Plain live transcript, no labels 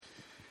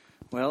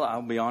Well,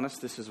 I'll be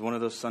honest, this is one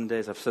of those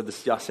Sundays, I say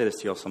this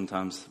to y'all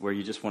sometimes, where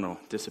you just want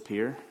to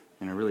disappear,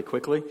 really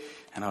quickly.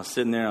 And I was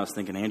sitting there, and I was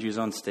thinking, Andrew's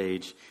on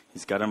stage,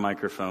 he's got a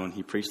microphone,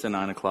 he preached at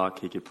 9 o'clock,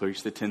 he could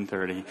preach at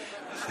 10:30.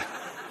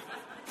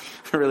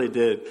 I really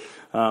did.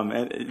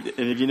 And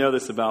if you know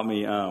this about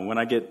me, when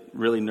I get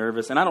really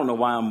nervous, and I don't know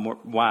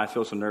why I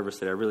feel so nervous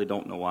today, I really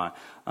don't know why.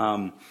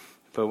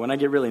 But when I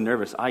get really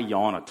nervous, I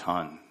yawn a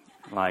ton,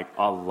 like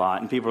a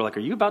lot. And people are like,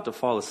 are you about to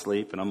fall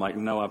asleep? And I'm like,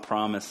 no, I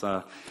promise.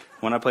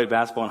 When I played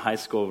basketball in high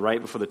school,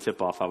 right before the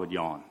tip-off, I would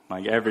yawn.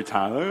 Like every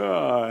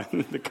time.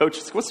 The coach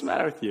is, what's the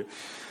matter with you?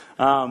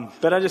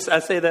 But I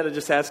say that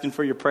just asking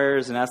for your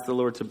prayers and ask the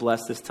Lord to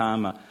bless this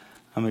time.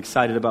 I'm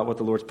excited about what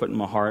the Lord's put in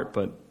my heart,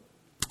 but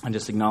I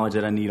just acknowledge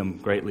that I need Him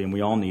greatly, and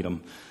we all need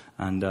Him,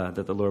 and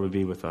that the Lord would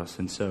be with us.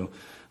 And so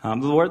the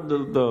Lord,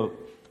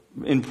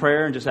 in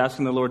prayer and just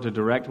asking the Lord to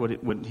direct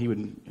what He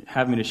would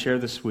have me to share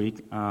this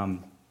week,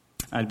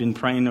 I'd been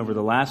praying over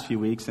the last few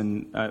weeks,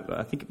 and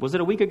I think, was it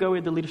a week ago we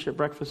had the leadership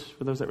breakfast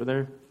for those that were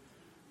there?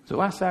 Was it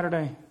last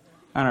Saturday?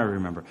 I don't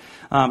remember.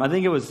 I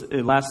think it was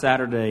last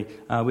Saturday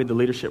we had the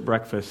leadership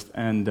breakfast,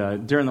 and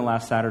during the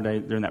last Saturday,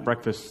 during that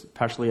breakfast,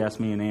 Pastor Lee asked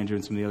me and Andrew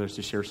and some of the others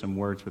to share some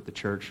words with the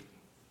church.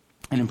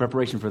 And in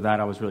preparation for that,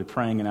 I was really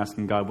praying and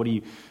asking God, what do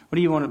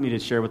you want me to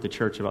share with the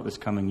church about this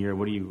coming year?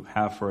 What do you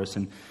have for us?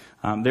 And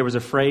there was a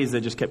phrase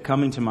that just kept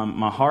coming to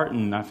my heart,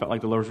 and I felt like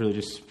the Lord was really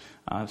just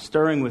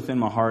stirring within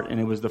my heart, and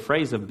it was the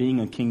phrase of being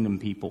a kingdom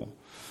people.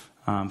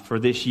 For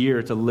this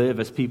year, to live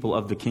as people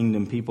of the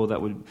kingdom, people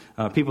that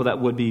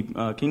would be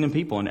kingdom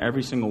people in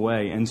every single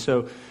way. And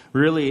so,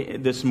 really,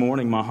 this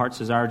morning, my heart's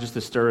desire just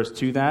to stir us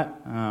to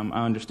that.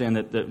 I understand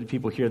that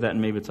people hear that,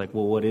 and maybe it's like,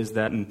 well, what is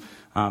that? And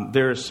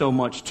there is so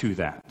much to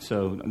that.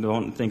 So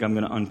don't think I'm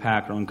going to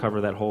unpack or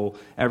uncover that whole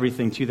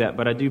everything to that.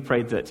 But I do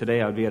pray that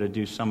today I would be able to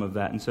do some of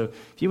that. And so,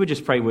 if you would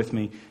just pray with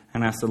me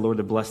and ask the Lord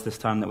to bless this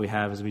time that we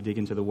have as we dig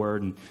into the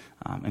Word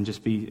and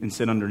just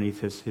sit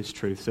underneath His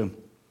truth. So,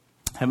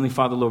 Heavenly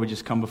Father, Lord, we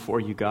just come before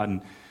you, God,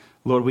 and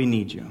Lord, we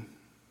need you.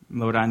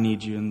 Lord, I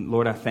need you, and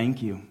Lord, I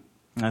thank you.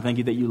 And I thank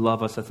you that you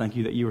love us. I thank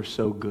you that you are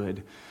so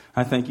good.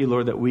 I thank you,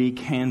 Lord, that we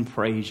can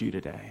praise you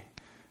today.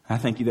 I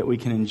thank you that we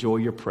can enjoy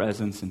your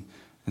presence. And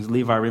as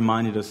Levi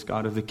reminded us,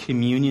 God, of the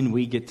communion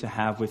we get to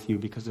have with you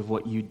because of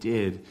what you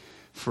did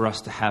for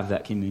us to have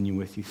that communion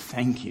with you.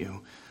 Thank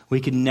you.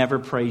 We could never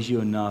praise you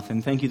enough.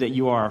 And thank you that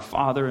you are our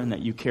Father and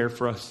that you care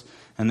for us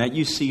and that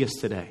you see us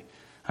today.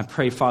 I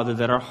pray, Father,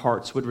 that our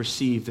hearts would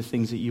receive the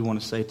things that you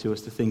want to say to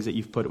us, the things that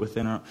you've put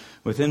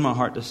within my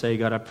heart to say,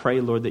 God. I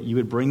pray, Lord, that you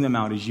would bring them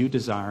out as you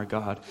desire,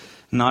 God,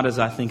 not as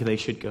I think they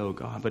should go,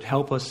 God. But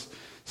help us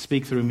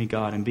speak through me,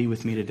 God, and be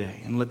with me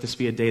today. And let this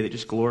be a day that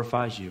just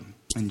glorifies you.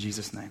 In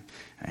Jesus' name,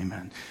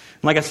 amen.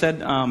 Like I said,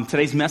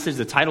 today's message,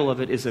 the title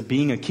of it is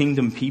Being a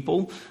Kingdom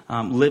People,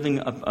 living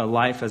a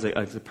life as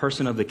a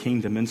person of the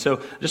kingdom. And so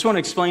I just want to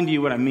explain to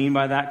you what I mean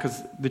by that,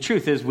 because the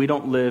truth is we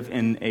don't live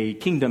in a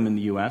kingdom in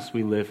the U.S.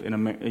 We live in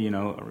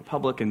a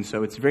republic, and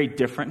so it's very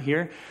different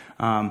here.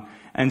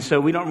 And so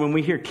when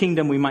we hear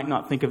kingdom, we might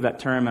not think of that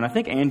term. And I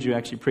think Andrew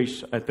actually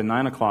preached at the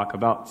 9 o'clock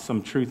about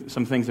some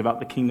things about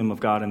the kingdom of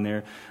God in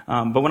there.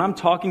 But when I'm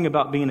talking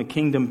about being a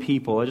kingdom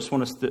people, I just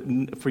want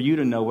for you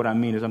to know what I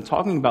mean is I'm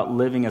talking about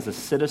living as a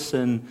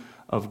citizen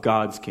of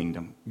God's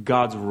kingdom,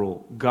 God's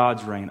rule,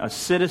 God's reign, a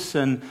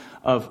citizen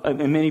of,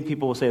 and many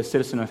people will say a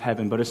citizen of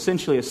heaven, but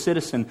essentially a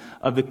citizen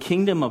of the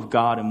kingdom of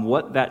God and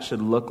what that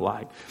should look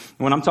like.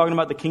 When I'm talking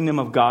about the kingdom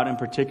of God in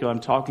particular,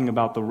 I'm talking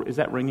about is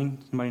that ringing?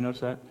 Somebody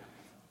notice that?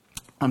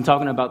 I'm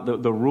talking about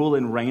the rule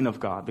and reign of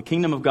God. The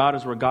kingdom of God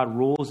is where God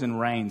rules and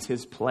reigns,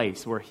 His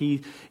place, where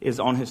He is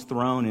on His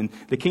throne. And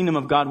the kingdom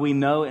of God we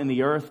know in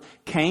the earth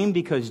came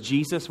because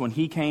Jesus, when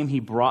He came, He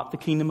brought the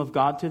kingdom of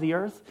God to the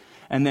earth.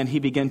 And then He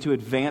began to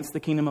advance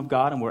the kingdom of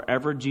God. And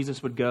wherever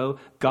Jesus would go,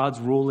 God's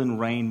rule and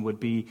reign would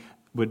be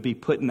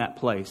put in that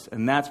place.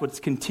 And that's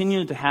what's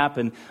continuing to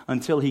happen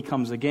until He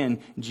comes again.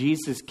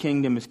 Jesus'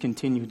 kingdom is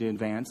continuing to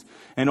advance.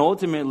 And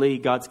ultimately,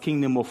 God's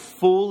kingdom will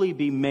fully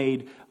be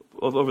made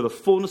over the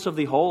fullness of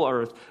the whole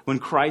earth when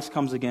Christ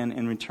comes again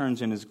and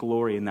returns in His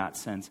glory in that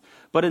sense.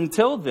 But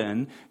until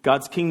then,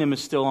 God's kingdom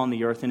is still on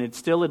the earth, and it's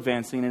still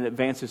advancing, and it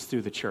advances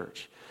through the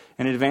church.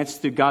 And it advances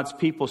through God's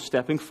people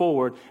stepping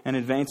forward and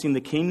advancing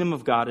the kingdom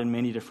of God in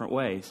many different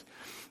ways.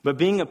 But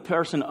being a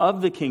person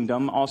of the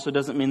kingdom also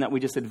doesn't mean that we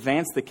just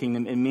advance the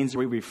kingdom. It means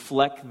we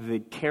reflect the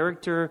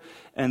character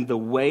and the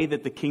way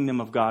that the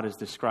kingdom of God is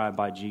described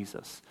by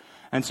Jesus.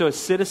 And so as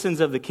citizens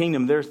of the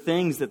kingdom, there are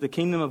things that the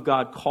kingdom of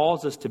God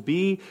calls us to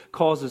be,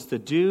 calls us to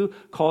do,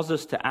 calls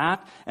us to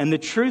act. And the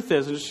truth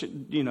is,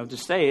 to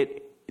say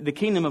it, the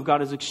kingdom of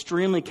God is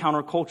extremely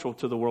countercultural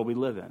to the world we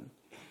live in.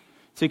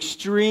 It's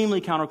extremely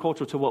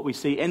countercultural to what we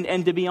see.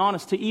 And to be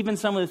honest, to even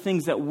some of the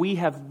things that we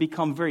have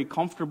become very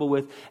comfortable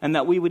with and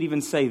that we would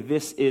even say,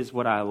 this is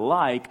what I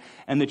like.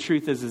 And the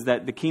truth is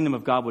that the kingdom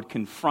of God would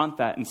confront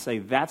that and say,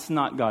 that's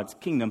not God's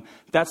kingdom.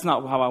 That's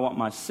not how I want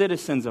my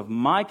citizens of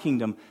my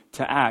kingdom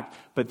to act.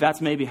 But that's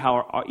maybe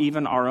how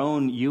even our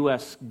own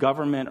U.S.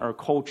 government or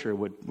culture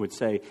would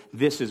say,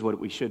 this is what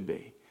we should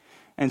be.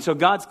 And so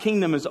God's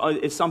kingdom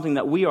is something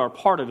that we are a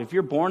part of. If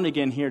you're born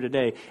again here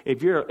today,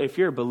 if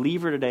you're a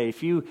believer today,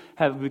 if you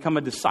have become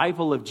a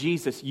disciple of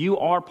Jesus, you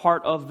are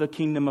part of the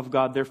kingdom of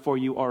God. Therefore,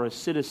 you are a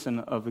citizen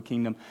of the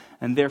kingdom.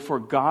 And therefore,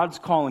 God's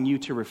calling you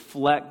to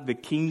reflect the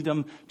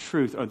kingdom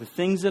truth or the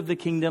things of the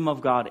kingdom of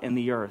God in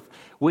the earth,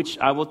 which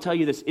I will tell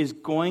you this is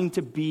going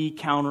to be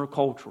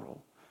countercultural.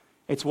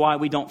 It's why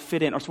we don't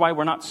fit in, or it's why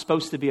we're not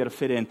supposed to be able to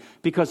fit in,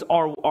 because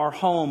our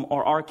home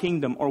or our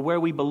kingdom or where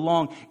we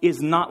belong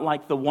is not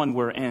like the one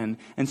we're in.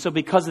 And so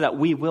because of that,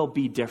 we will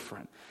be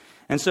different.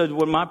 And so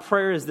what my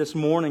prayer is this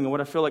morning, and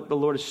what I feel like the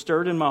Lord has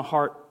stirred in my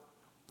heart,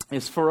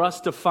 is for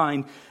us to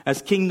find,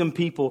 as kingdom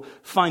people,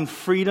 find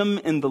freedom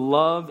in the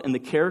love and the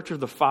character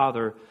of the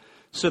Father,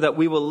 so that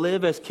we will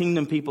live as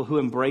kingdom people who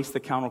embrace the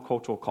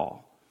countercultural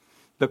call.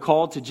 The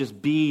call to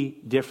just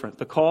be different.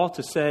 The call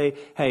to say,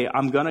 hey,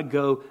 I'm going to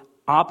go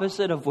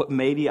opposite of what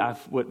maybe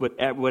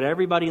what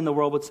everybody in the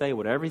world would say,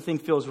 what everything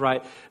feels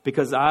right,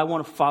 because I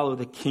want to follow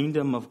the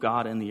kingdom of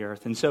God in the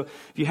earth. And so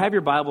if you have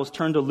your Bibles,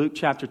 turn to Luke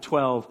chapter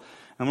 12.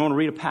 I'm going to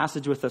read a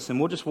passage with us, and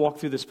we'll just walk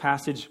through this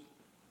passage.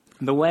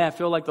 The way I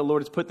feel like the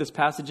Lord has put this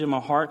passage in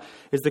my heart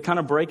is to kind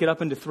of break it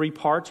up into three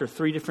parts or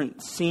three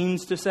different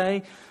scenes to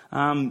say.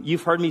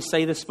 You've heard me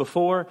say this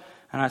before,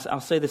 and I'll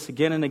say this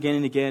again and again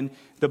and again.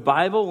 The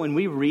Bible, when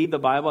we read the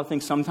Bible, I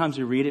think sometimes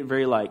we read it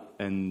very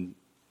and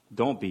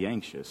don't be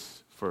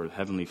anxious for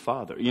Heavenly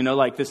Father. You know,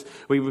 like this,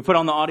 we put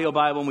on the audio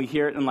Bible and we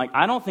hear it, and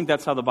I don't think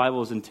that's how the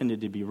Bible is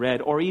intended to be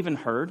read or even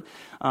heard,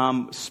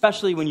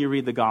 especially when you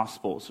read the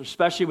Gospels, or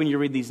especially when you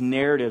read these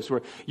narratives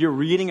where you're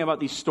reading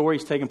about these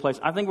stories taking place.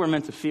 I think we're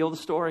meant to feel the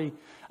story.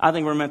 I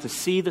think we're meant to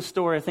see the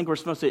story. I think we're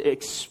supposed to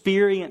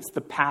experience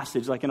the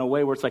passage in a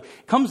way where it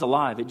comes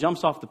alive. It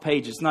jumps off the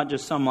page. It's not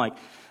just some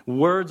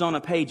words on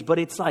a page, but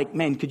it's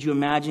man, could you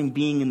imagine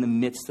being in the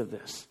midst of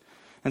this?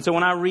 And so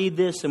when I read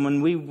this and when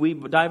we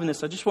dive in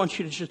this, I just want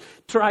you to just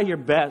try your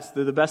best,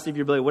 the best of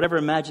your ability, whatever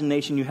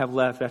imagination you have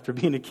left after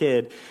being a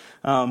kid,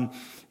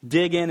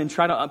 dig in and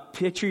try to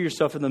picture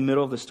yourself in the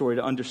middle of the story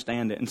to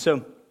understand it. And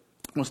so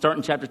we'll start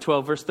in chapter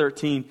 12, verse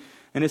 13.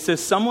 And it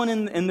says, someone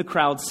in the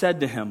crowd said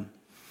to him,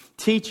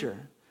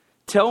 "Teacher,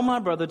 tell my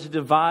brother to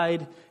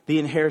divide the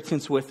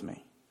inheritance with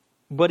me."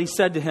 But he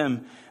said to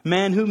him,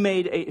 "Man, who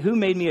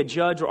made me a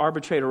judge or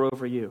arbitrator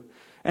over you?"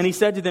 And he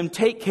said to them,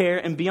 "Take care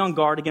and be on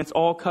guard against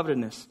all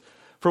covetousness,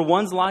 for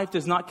one's life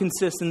does not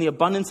consist in the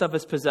abundance of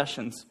his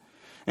possessions."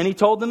 And he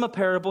told them a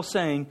parable,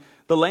 saying,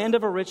 "The land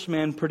of a rich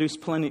man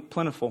produced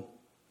plentiful.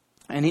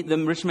 And the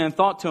rich man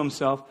thought to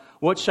himself,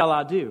 'What shall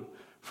I do?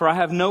 For I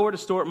have nowhere to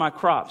store up my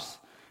crops.'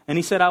 And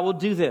he said, 'I will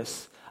do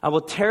this. I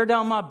will tear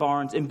down my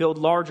barns and build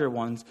larger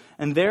ones,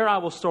 and there I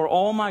will store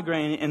all my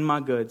grain and my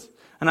goods.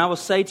 And I will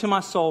say to my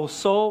soul,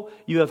 Soul,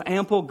 you have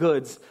ample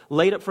goods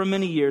laid up for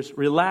many years.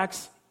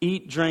 Relax,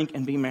 eat, drink,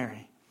 and be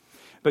merry.'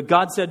 But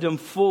God said to him,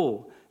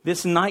 'Fool,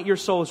 this night your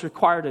soul is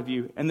required of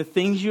you, and the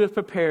things you have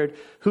prepared,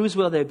 whose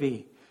will they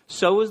be?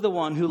 So is the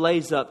one who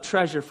lays up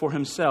treasure for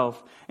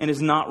himself and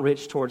is not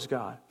rich towards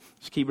God.'"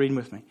 Just keep reading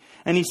with me.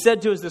 "And he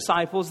said to his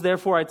disciples,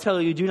 'Therefore I tell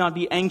you, do not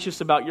be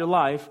anxious about your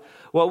life,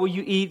 what will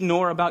you eat,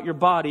 nor about your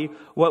body,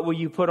 what will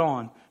you put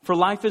on? For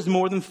life is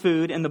more than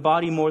food, and the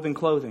body more than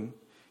clothing.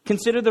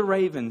 Consider the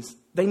ravens.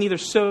 They neither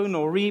sow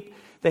nor reap.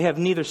 They have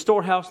neither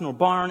storehouse nor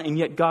barn, and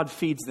yet God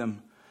feeds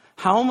them.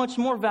 How much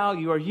more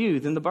value are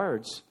you than the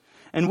birds?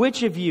 And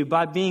which of you,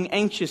 by being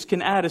anxious,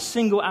 can add a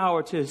single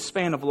hour to his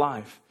span of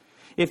life?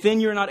 If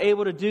then you're not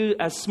able to do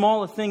as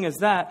small a thing as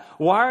that,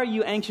 why are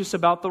you anxious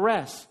about the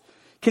rest?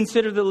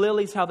 Consider the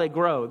lilies, how they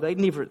grow. They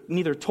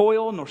neither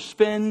toil nor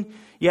spin.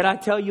 Yet I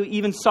tell you,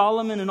 even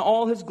Solomon in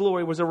all his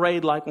glory was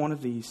arrayed like one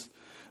of these.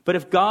 But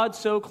if God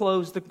so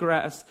clothes the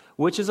grass,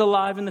 which is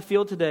alive in the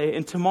field today,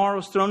 and tomorrow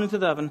is thrown into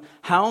the oven,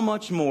 how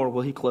much more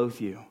will he clothe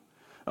you?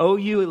 O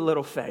you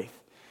little faith.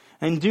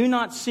 And do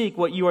not seek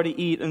what you are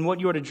to eat and what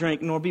you are to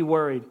drink, nor be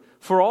worried.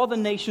 For all the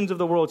nations of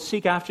the world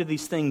seek after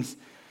these things,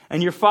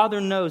 and your Father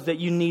knows that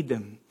you need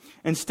them.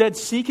 Instead,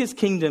 seek his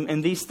kingdom,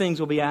 and these things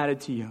will be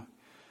added to you.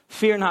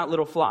 Fear not,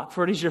 little flock,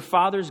 for it is your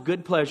Father's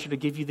good pleasure to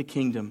give you the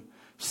kingdom.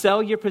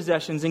 Sell your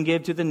possessions and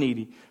give to the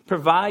needy.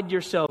 Provide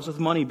yourselves with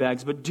money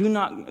bags, but do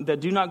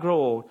not grow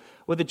old,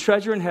 with a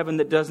treasure in heaven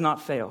that does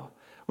not fail,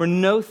 where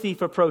no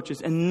thief approaches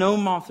and no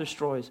moth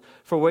destroys.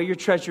 For where your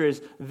treasure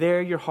is,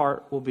 there your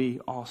heart will be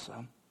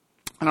also."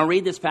 And I'll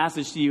read this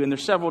passage to you, and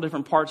there's several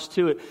different parts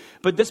to it.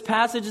 But this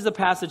passage is a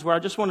passage where I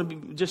just want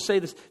to just say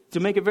this to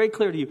make it very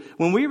clear to you.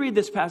 When we read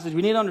this passage,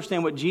 we need to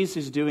understand what Jesus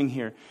is doing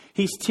here.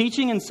 He's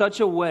teaching in such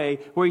a way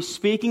where he's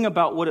speaking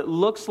about what it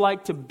looks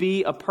like to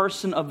be a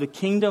person of the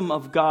kingdom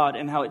of God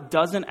and how it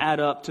doesn't add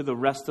up to the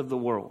rest of the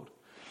world.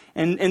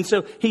 And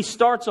so he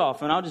starts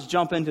off, and I'll just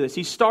jump into this.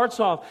 He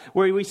starts off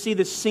where we see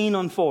this scene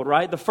unfold,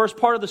 right? The first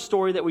part of the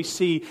story that we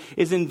see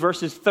is in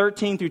verses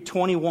 13 through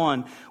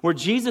 21, where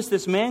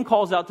this man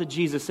calls out to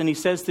Jesus, and he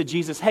says to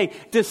Jesus, "Hey,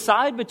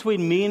 decide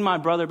between me and my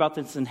brother about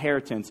this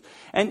inheritance."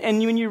 And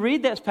when you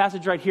read that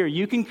passage right here,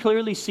 you can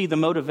clearly see the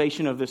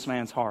motivation of this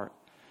man's heart.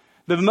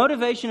 The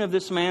motivation of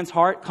this man's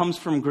heart comes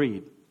from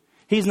greed.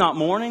 He's not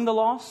mourning the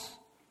loss.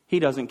 He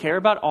doesn't care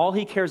about. All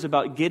he cares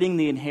about getting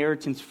the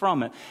inheritance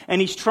from it.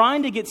 And he's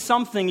trying to get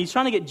something. He's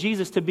trying to get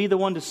Jesus to be the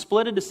one to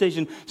split a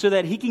decision so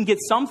that he can get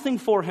something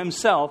for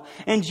himself.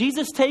 And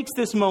Jesus takes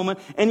this moment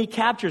and he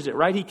captures it,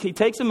 right? He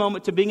takes a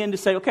moment to begin to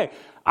say, okay,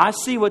 I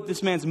see what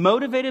this man's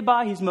motivated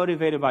by. He's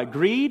motivated by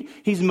greed.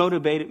 He's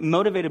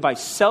motivated by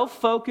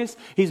self-focus.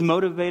 He's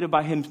motivated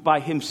by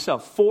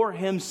himself, for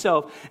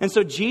himself. And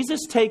so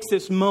Jesus takes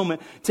this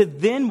moment to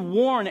then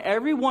warn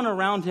everyone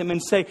around him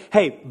and say,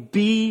 hey,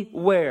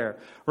 beware.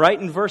 Right?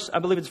 In I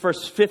believe it's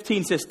verse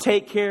 15 says,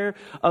 take care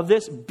of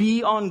this.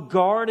 Be on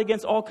guard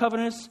against all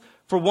covetousness.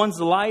 For one's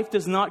life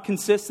does not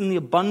consist in the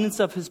abundance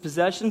of his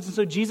possessions. And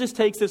so Jesus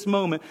takes this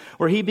moment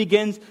where he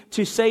begins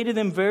to say to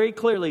them very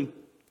clearly,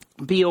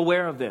 be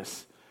aware of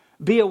this.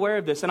 Be aware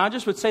of this. And I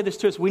just would say this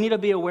to us. We need to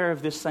be aware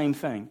of this same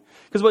thing.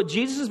 Because what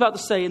Jesus is about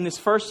to say in this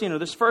first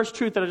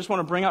truth that I just want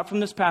to bring out from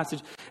this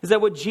passage is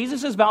that what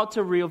Jesus is about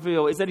to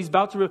reveal is that he's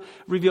about to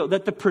reveal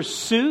that the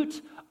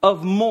pursuit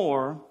of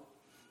more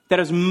that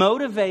is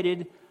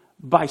motivated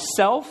by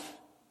self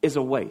is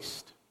a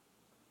waste.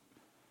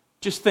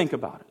 Just think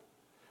about it.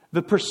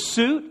 The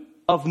pursuit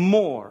of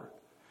more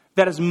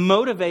that is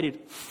motivated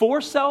for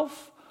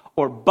self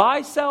or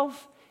by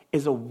self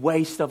is a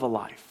waste of a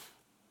life.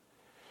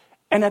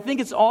 And I think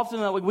it's often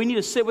that we need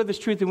to sit with this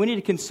truth and we need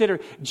to consider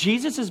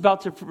Jesus is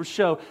about to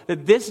show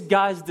that this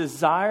guy's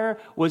desire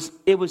was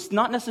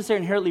not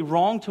necessarily inherently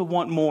wrong to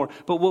want more,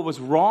 but what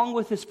was wrong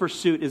with his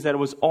pursuit is that it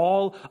was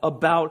all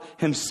about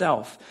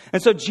himself.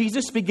 And so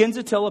Jesus begins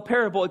to tell a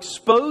parable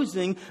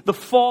exposing the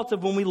fault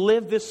of when we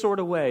live this sort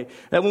of way.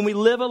 That when we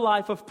live a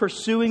life of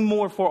pursuing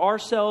more for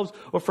ourselves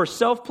or for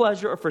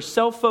self-pleasure or for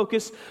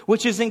self-focus,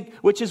 which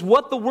is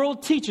what the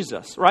world teaches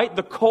us, right?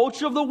 The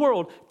culture of the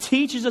world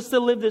teaches us to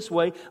live this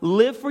way.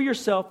 Live for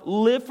yourself,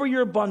 live for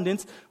your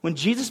abundance. When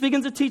Jesus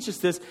begins to teach us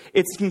this,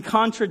 it's in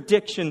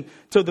contradiction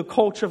to the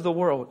culture of the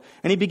world.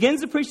 And he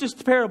begins to preach this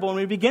parable. And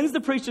when he begins to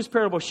preach this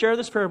parable, share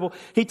this parable,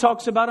 he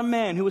talks about a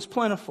man who was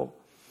plentiful.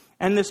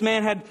 And this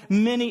man had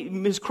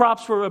his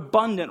crops were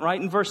abundant,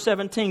 right? In verse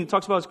 17, he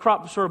talks about his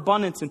crops were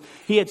abundance. And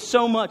he had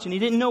so much and he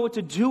didn't know what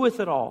to do with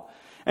it all.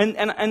 And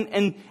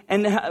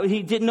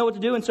he didn't know what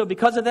to do. And so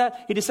because of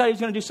that, he decided he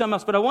was going to do something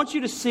else. But I want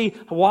you to see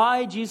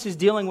why Jesus is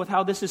dealing with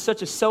how this is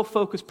such a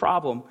self-focused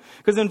problem.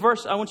 Because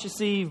I want you to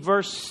see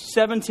verse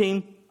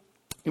 17.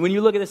 And when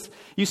you look at this,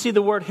 you see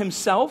the word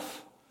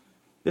himself.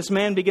 This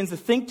man begins to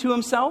think to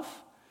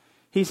himself.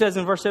 He says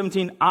in verse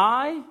 17,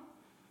 I.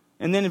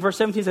 And then in verse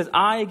 17 he says,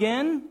 I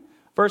again.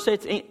 Verse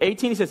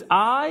 18 he says,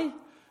 I.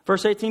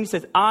 Verse 18 he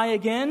says, I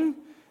again.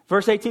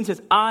 Verse 18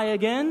 says, I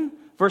again.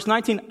 Verse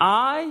 19,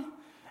 I.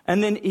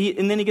 And then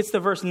he gets to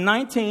verse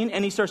 19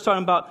 and he starts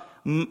talking about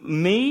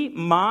me,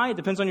 my,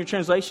 depends on your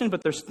translation,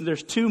 but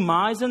there's two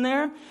my's in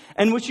there.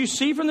 And what you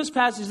see from this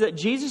passage is that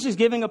Jesus is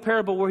giving a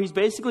parable where he's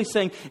basically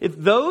saying, if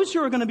those who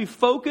are going to be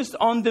focused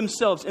on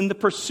themselves in the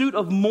pursuit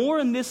of more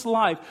in this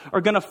life are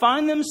going to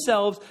find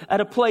themselves at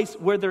a place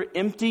where they're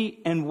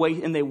empty and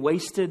they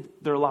wasted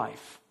their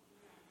life.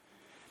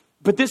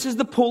 But this is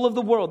the pull of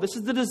the world. This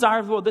is the desire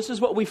of the world. This is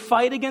what we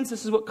fight against.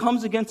 This is what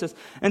comes against us.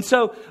 And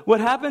so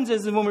what happens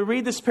is when we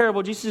read this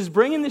parable, Jesus is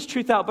bringing this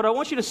truth out. But I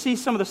want you to see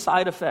some of the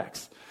side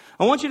effects.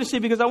 I want you to see,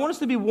 because I want us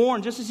to be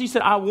warned, just as he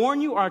said, I warn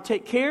you, or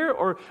take care,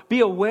 or be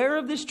aware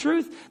of this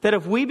truth, that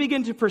if we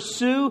begin to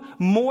pursue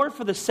more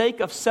for the sake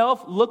of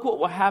self, look what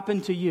will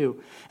happen to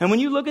you. And when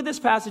you look at this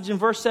passage in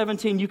verse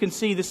 17, you can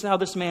see this is how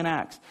this man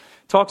acts.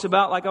 Talks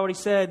about, like I already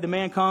said, the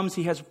man comes,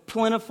 he has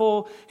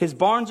plentiful, his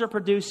barns are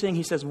producing.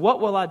 He says,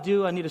 what will I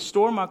do? I need to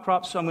store my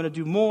crops, so I'm going to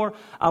do more.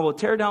 I will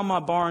tear down my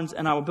barns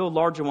and I will build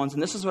larger ones.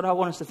 And this is what I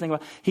want us to think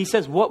about. He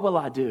says, what will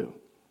I do?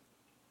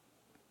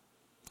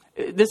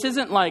 This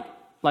isn't like,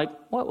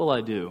 what will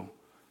I do?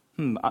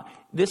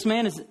 This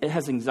man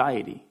has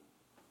anxiety.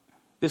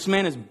 This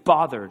man is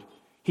bothered.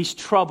 He's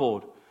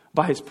troubled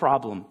by his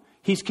problem.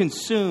 He's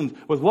consumed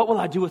with what will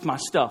I do with my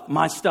stuff.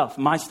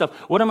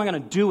 What am I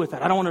going to do with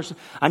that? I don't understand.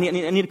 I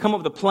need to come up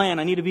with a plan.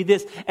 I need to be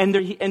this.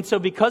 And so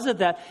because of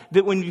that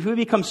when we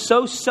become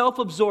so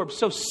self-absorbed,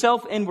 so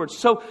self-inward,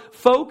 so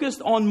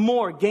focused on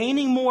more,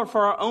 gaining more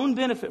for our own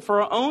benefit,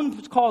 for our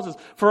own causes,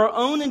 for our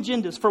own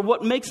agendas, for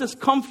what makes us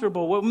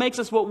comfortable, what makes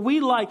us what we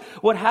like,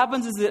 what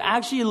happens is it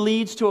actually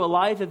leads to a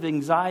life of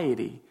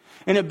anxiety.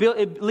 And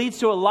it leads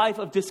to a life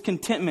of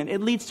discontentment. It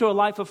leads to a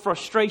life of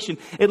frustration.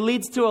 It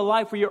leads to a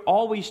life where you're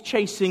always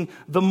chasing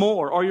the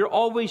more, or you're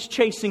always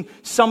chasing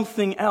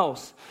something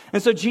else.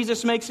 And so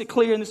Jesus makes it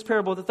clear in this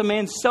parable that the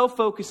man's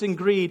self-focus and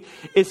greed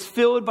is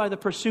filled by the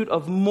pursuit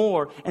of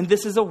more. And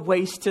this is a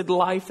wasted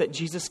life that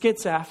Jesus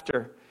gets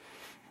after.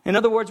 In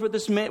other words,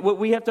 what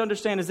we have to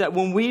understand is that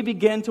when we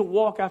begin to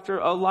walk after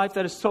a life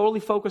that is totally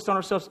focused on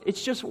ourselves,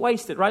 it's just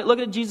wasted, right? Look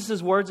at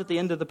Jesus' words at the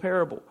end of the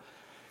parable.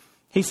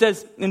 He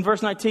says in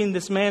verse 19,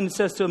 this man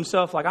says to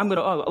himself, like,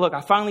 look,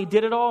 I finally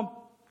did it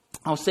all.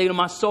 I'll say to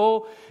my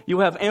soul, you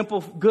have ample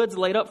goods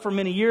laid up for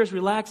many years.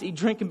 Relax, eat,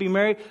 drink, and be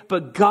merry.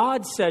 But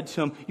God said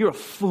to him, you're a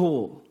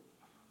fool.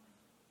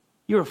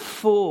 You're a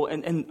fool.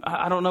 And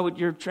I don't know what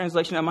your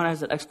translation, mine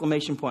has an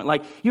exclamation point.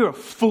 Like, you're a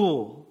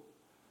fool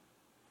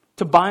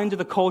to buy into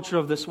the culture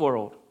of this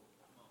world.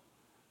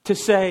 To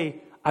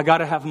say, I got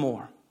to have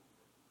more.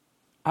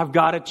 I've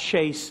got to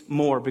chase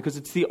more because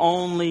it's the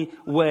only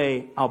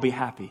way I'll be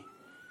happy.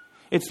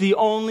 It's the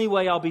only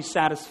way I'll be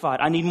satisfied.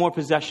 I need more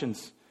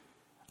possessions.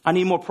 I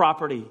need more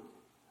property.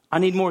 I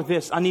need more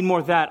this. I need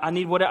more that. I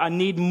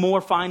need more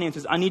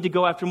finances. I need to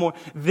go after more.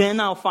 Then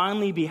I'll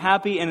finally be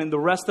happy, and in the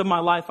rest of my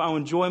life, I'll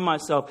enjoy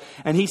myself.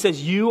 And he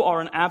says, you are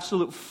an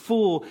absolute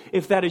fool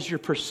if that is your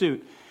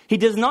pursuit. He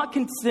does not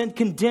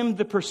condemn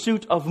the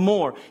pursuit of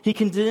more. He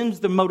condemns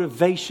the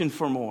motivation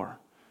for more.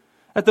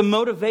 That the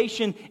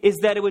motivation is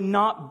that it would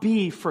not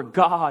be for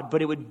God,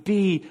 but it would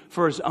be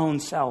for his own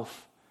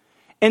self.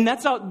 And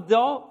that's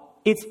how,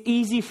 it's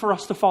easy for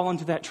us to fall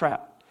into that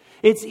trap.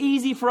 It's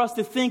easy for us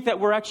to think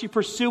that we're actually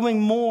pursuing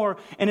more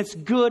and it's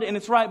good and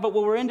it's right. But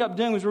what we end up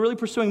doing is we're really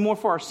pursuing more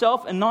for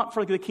ourselves and not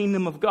for the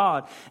kingdom of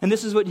God. And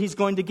this is what he's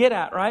going to get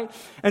at, right?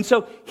 And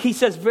so he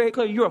says very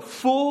clearly, you're a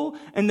fool.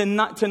 And then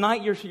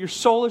tonight your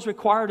soul is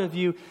required of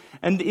you.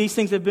 And these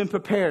things have been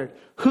prepared.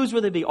 Whose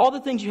will they be? All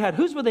the things you had,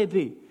 whose will they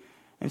be?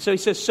 And so he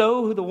says,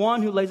 so the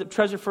one who lays up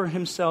treasure for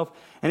himself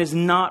and is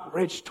not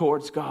rich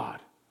towards God.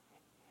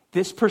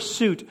 This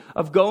pursuit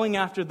of going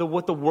after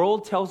what the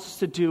world tells us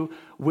to do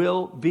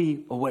will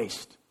be a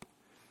waste.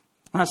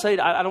 And I say,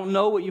 I don't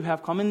know what you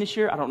have coming this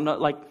year. I don't know.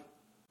 Like,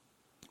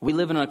 we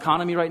live in an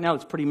economy right now.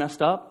 It's pretty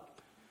messed up.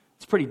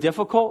 It's pretty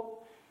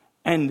difficult.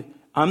 And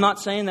I'm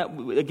not saying that,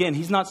 again,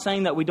 he's not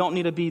saying that we don't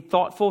need to be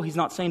thoughtful. He's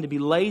not saying to be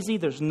lazy.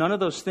 There's none of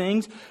those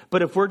things.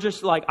 But if we're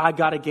just like, I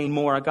got to gain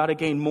more. I've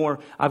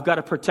got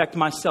to protect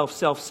myself,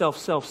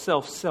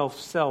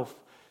 self.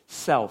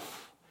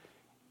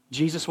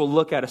 Jesus will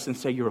look at us and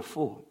say, you're a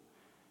fool.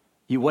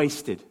 You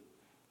wasted.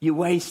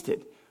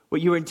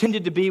 What you were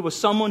intended to be was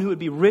someone who would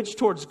be rich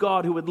towards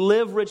God, who would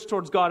live rich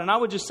towards God. And I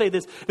would just say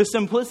this, the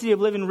simplicity of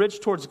living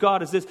rich towards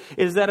God is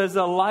that is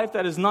a life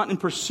that is not in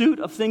pursuit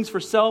of things for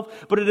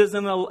self, but it is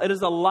a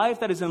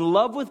life that is in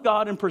love with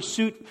God in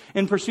pursuit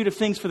of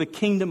things for the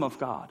kingdom of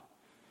God.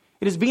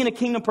 It is being a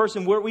kingdom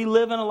person where we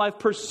live in a life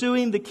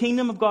pursuing the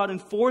kingdom of God and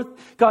for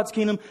God's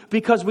kingdom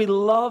because we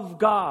love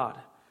God.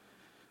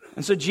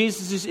 And so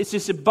Jesus, it's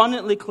just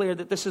abundantly clear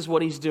that this is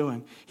what he's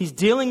doing. He's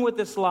dealing with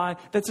this lie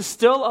that's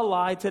still a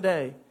lie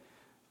today.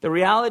 The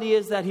reality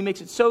is that he makes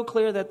it so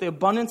clear that the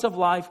abundance of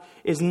life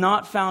is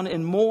not found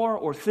in more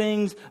or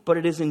things, but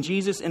it is in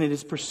Jesus and it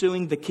is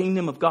pursuing the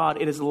kingdom of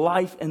God. It is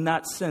life in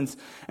that sense.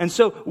 And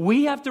so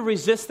we have to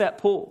resist that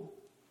pull.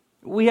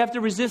 We have to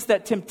resist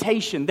that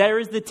temptation. There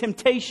is the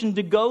temptation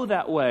to go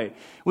that way.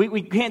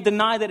 We can't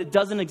deny that it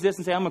doesn't exist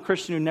and say, I'm a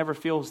Christian who never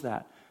feels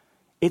that.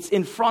 It's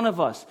in front of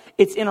us.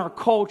 It's in our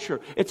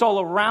culture. It's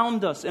all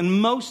around us.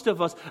 And most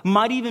of us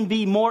might even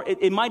be more,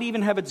 it might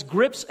even have its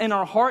grips in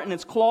our heart and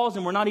its claws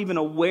and we're not even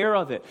aware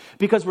of it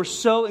because we're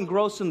so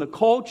engrossed in the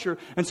culture.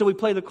 And so we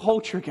play the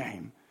culture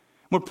game.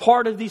 We're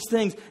part of these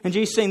things. And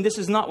Jesus is saying, this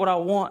is not what I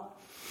want.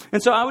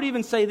 And so I would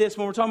even say this,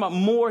 when we're talking about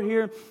more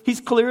here,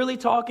 he's clearly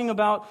talking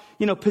about,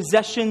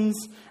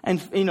 possessions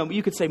and,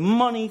 you could say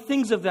money,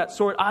 things of that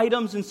sort,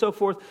 items and so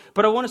forth.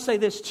 But I want to say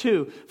this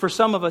too, for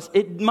some of us,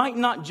 it might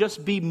not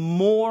just be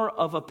more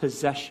of a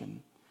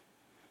possession.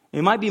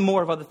 It might be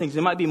more of other things.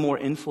 It might be more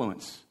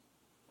influence.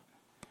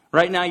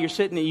 Right now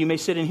you may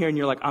sit in here and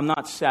you're like, I'm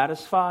not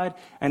satisfied.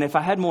 And if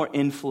I had more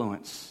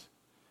influence,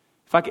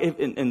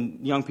 and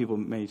young people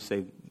may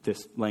say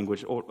this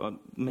language, or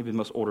maybe the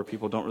most older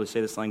people don't really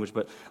say this language,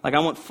 but like I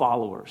want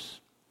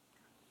followers.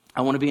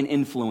 I want to be an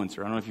influencer.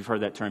 I don't know if you've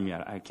heard that term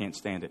yet. I can't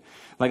stand it.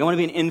 Like I want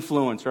to be an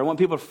influencer. I want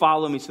people to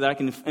follow me so that I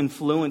can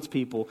influence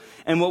people.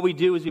 And what we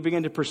do is we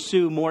begin to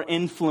pursue more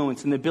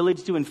influence and the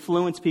ability to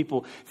influence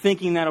people,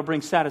 thinking that'll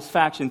bring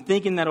satisfaction,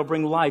 thinking that'll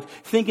bring life,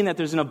 thinking that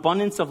there's an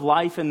abundance of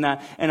life in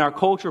that, and our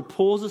culture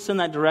pulls us in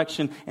that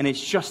direction, and it's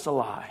just a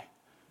lie.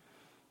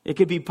 It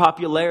could be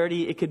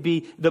popularity. It could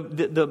be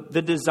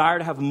the desire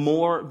to have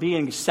more,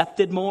 being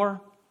accepted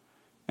more.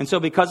 And so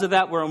because of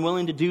that, we're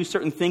unwilling to do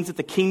certain things that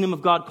the kingdom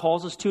of God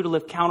calls us to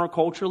live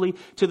counterculturally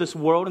to this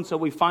world. And so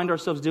what we find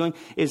ourselves doing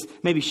is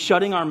maybe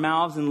shutting our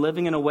mouths and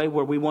living in a way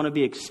where we want to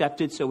be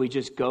accepted. So we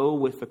just go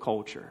with the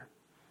culture,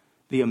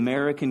 the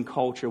American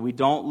culture. We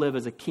don't live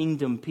as a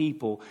kingdom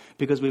people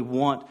because we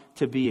want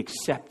to be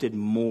accepted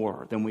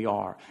more than we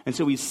are. And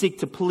so we seek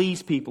to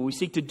please people. We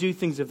seek to do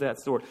things of that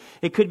sort.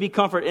 It could be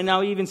comfort. And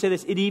I'll even say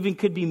this, it even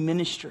could be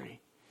ministry.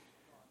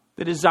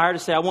 The desire to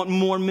say, I want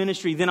more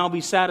ministry, then I'll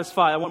be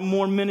satisfied. I want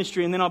more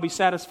ministry, and then I'll be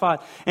satisfied.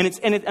 And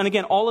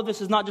again, all of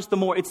this is not just the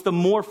more, it's the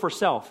more for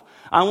self.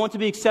 I want to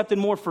be accepted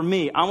more for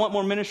me. I want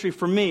more ministry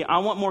for me. I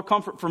want more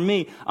comfort for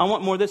me. I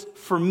want more this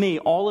for me.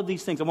 All of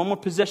these things. I want more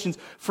possessions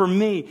for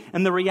me.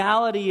 And the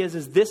reality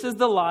is this is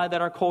the lie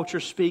that our culture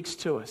speaks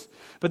to us.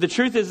 But the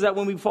truth is that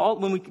when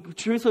we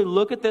truthfully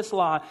look at this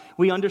lie,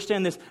 we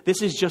understand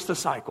this is just a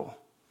cycle.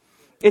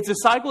 It's a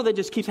cycle that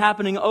just keeps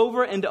happening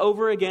over and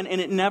over again,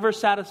 and it never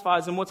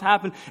satisfies. And what's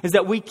happened is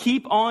that we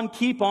keep on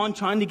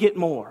trying to get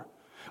more.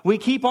 We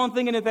keep on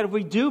thinking that if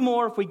we do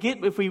more, if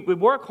we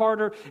work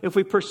harder, if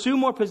we pursue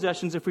more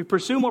possessions, if we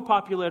pursue more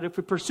popularity, if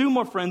we pursue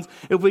more friends,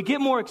 if we get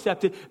more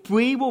accepted,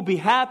 we will be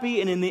happy.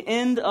 And in the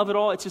end of it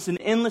all, it's just an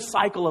endless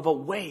cycle of a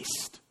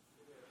waste.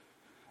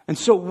 And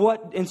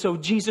so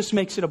Jesus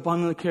makes it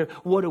abundantly clear.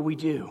 What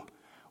do?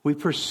 We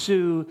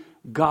pursue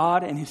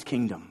God and His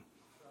kingdom.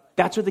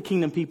 That's what the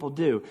kingdom people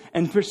do.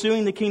 And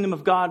pursuing the kingdom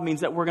of God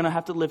means that we're going to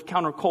have to live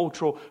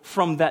countercultural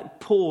from that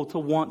pull to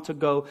want to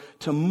go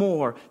to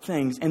more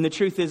things. And the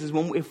truth is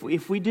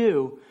if we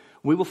do,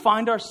 we will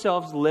find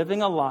ourselves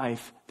living a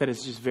life that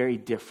is just very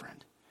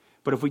different.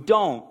 But if we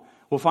don't,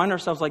 we'll find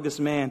ourselves like this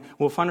man.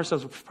 We'll find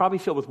ourselves probably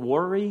filled with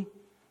worry,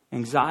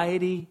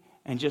 anxiety,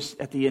 and just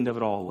at the end of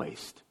it all,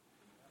 waste.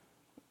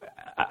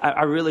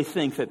 I really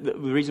think that the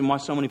reason why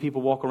so many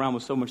people walk around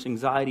with so much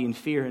anxiety and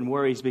fear and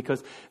worry is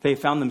because they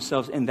found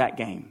themselves in that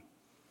game.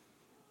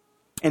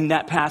 In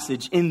that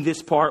passage, in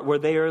this part where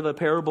they are the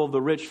parable of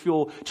the rich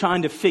fool,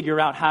 trying to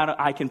figure out how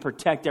I can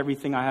protect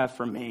everything I have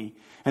for me.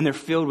 And they're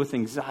filled with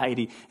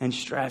anxiety and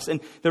stress. And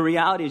the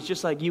reality is,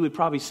 just like you would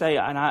probably say,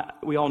 and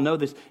we all know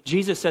this,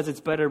 Jesus says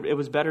it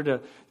was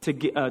better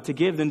to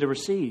give than to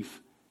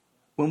receive.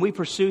 When we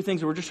pursue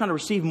things, we're just trying to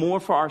receive more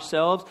for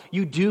ourselves,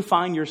 you do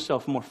find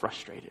yourself more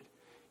frustrated.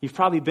 You've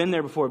probably been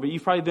there before, but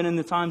you've probably been in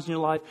the times in your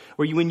life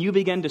where when you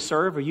begin to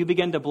serve or you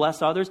begin to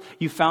bless others,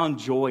 you found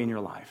joy in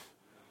your life.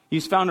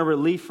 You've found a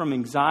relief from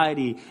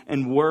anxiety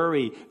and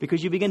worry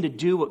because you begin to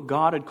do what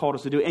God had called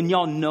us to do. And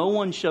y'all, no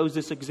one shows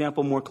this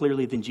example more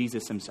clearly than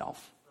Jesus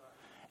Himself.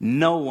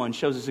 No one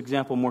shows this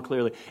example more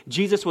clearly.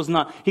 Jesus was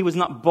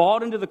not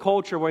bought into the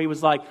culture where He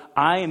was like,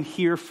 I am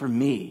here for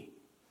me.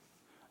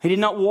 He did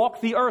not walk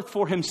the earth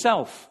for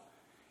Himself.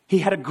 He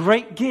had a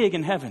great gig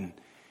in heaven.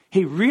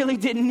 He really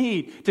didn't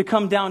need to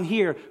come down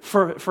here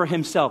for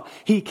Himself.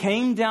 He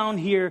came down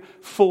here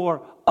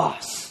for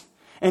us.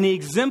 And He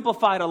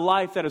exemplified a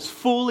life that is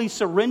fully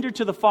surrendered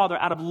to the Father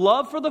out of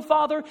love for the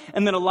Father,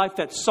 and then a life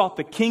that sought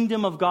the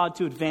kingdom of God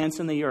to advance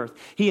in the earth.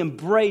 He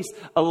embraced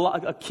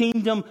a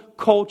kingdom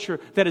culture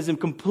that is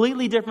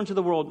completely different to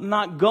the world,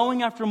 not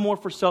going after more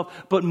for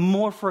self, but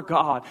more for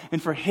God and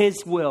for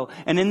His will.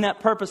 And in that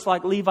purpose,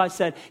 like Levi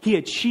said, he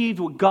achieved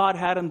what God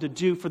had him to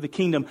do for the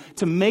kingdom,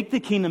 to make the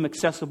kingdom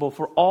accessible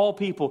for all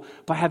people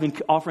by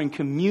offering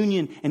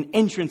communion and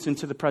entrance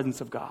into the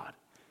presence of God.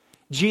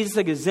 Jesus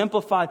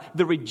exemplified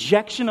the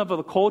rejection of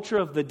the culture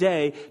of the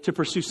day to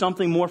pursue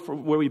something more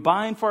where we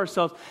buy in for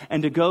ourselves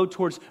and to go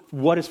towards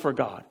what is for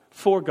God.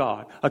 For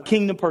God. A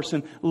kingdom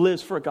person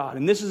lives for God.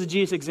 And this is a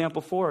Jesus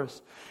example for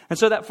us. And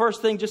so that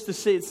first thing, just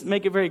to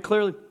make it very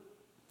clearly,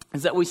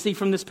 is that we see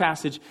from this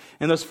passage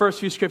and those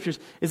first few scriptures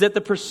is that the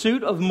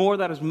pursuit of more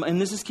that is,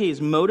 and this is key, is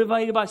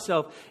motivated by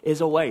self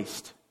is a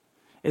waste.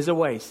 Is a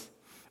waste.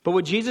 But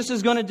what Jesus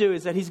is going to do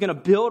is that He's going to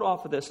build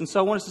off of this. And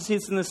so I want us to see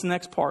this in this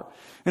next part.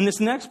 In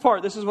this next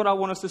part, this is what I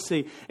want us to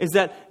see. Is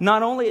that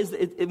not only is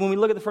it, when we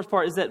look at the first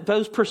part, is that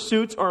those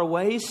pursuits are a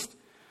waste.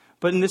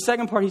 But in the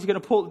second part, He's going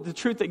to pull the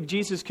truth that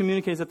Jesus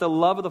communicates, that the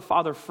love of the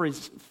Father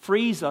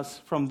frees us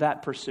from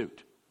that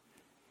pursuit.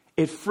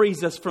 It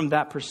frees us from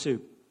that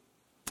pursuit.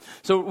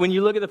 So when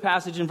you look at the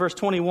passage in verse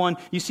 21,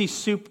 you see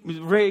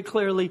very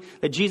clearly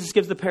that Jesus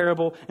gives the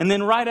parable. And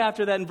then right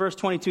after that in verse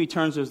 22, He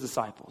turns to His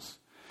disciples.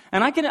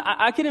 And I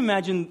can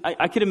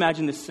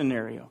imagine this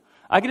scenario.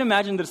 I can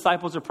imagine the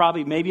disciples are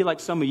probably maybe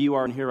like some of you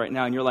are in here right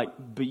now, and you're like,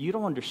 but you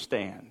don't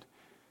understand.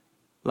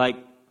 Like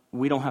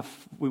we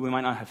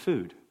might not have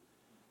food.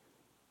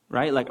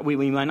 Right? Like we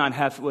might not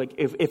have, like,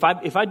 if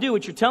I do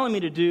what you're telling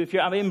me to do, if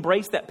I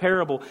embrace that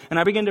parable and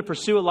I begin to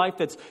pursue a life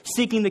that's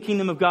seeking the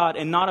kingdom of God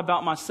and not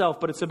about myself,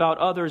 but it's about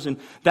others and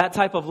that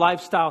type of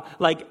lifestyle,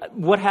 like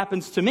what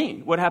happens to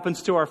me? What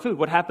happens to our food?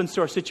 What happens to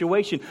our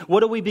situation?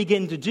 What do we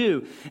begin to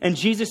do? And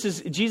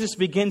Jesus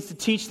begins to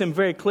teach them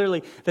very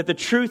clearly that the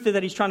truth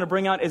that He's trying to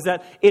bring out is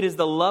that it is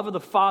the love of the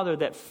Father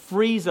that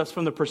frees us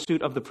from the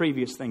pursuit of the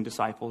previous thing,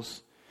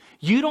 disciples.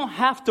 You don't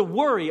have to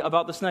worry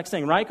about this next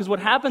thing, right? Because what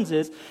happens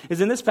is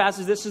in this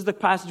passage, this is the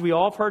passage we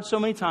all have heard so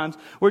many times,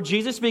 where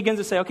Jesus begins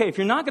to say, okay, if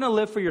you're not going to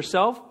live for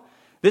yourself,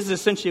 this is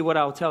essentially what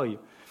I'll tell you.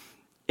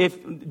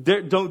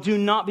 Do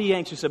not be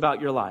anxious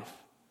about your life.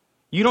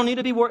 You don't need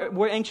to be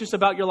anxious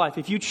about your life.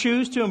 If you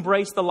choose to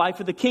embrace the life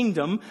of the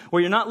kingdom,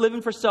 where you're not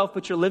living for self,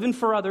 but you're living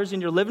for others,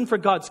 and you're living for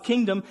God's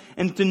kingdom,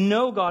 and to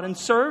know God and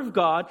serve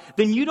God,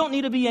 then you don't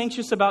need to be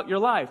anxious about your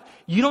life.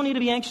 You don't need to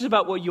be anxious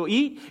about what you'll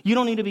eat. You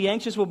don't need to be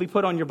anxious what will be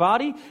put on your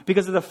body,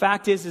 because the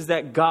fact is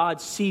that God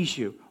sees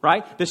you,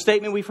 right? The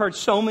statement we've heard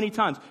so many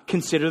times,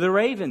 consider the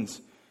ravens.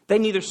 They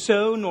neither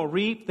sow nor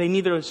reap. They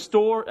neither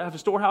have a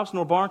storehouse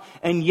nor barn,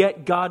 and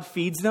yet God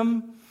feeds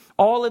them.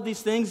 All of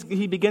these things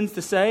He begins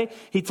to say.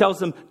 He tells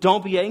them,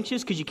 don't be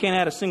anxious because you can't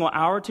add a single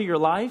hour to your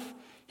life.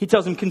 He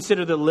tells them,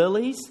 consider the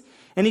lilies.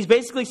 And He's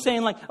basically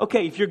saying, like,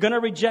 okay, if you're going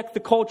to reject the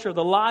culture,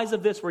 the lies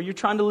of this, where you're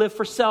trying to live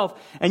for self,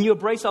 and you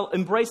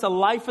embrace a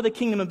life for the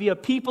kingdom and be a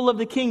people of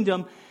the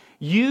kingdom,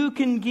 you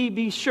can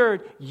be sure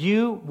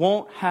you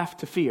won't have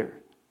to fear.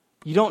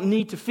 You don't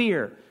need to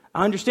fear.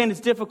 I understand it's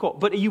difficult,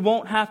 but you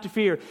won't have to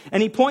fear.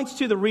 And he points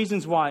to the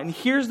reasons why. And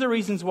here's the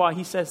reasons why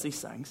he says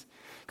these things.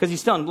 Because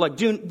he's telling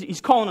them,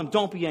 he's calling them,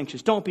 don't be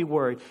anxious, don't be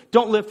worried,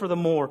 don't live for the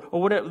more, or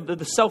whatever,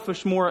 the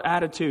selfish more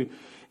attitude.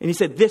 And he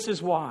said, this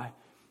is why.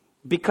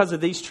 Because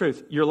of these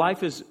truths, your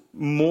life is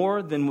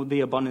more than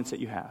the abundance that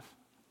you have.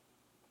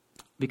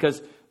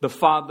 Because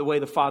the way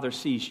the Father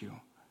sees you.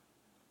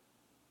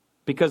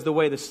 Because the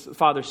way the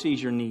Father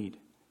sees your need.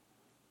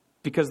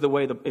 Because the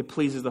way it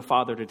pleases the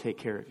Father to take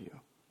care of you.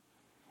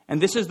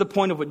 And this is the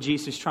point of what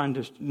Jesus is trying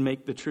to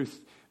make the truth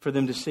for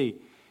them to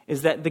see.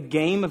 Is that the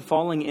game of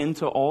falling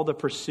into all the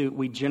pursuit,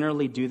 we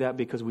generally do that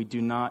because we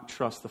do not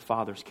trust the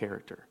Father's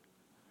character.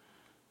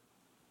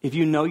 If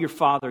you know your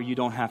Father, you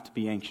don't have to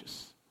be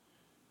anxious.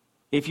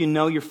 If you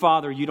know your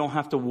Father, you don't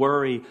have to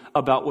worry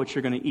about what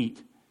you're going to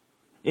eat.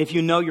 If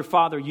you know your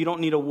Father, you don't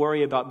need to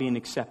worry about being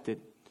accepted.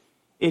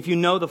 If you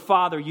know the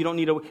Father, you don't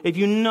need to... If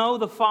you know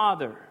the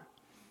Father,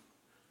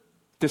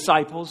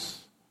 disciples,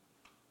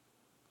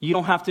 you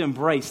don't have to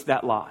embrace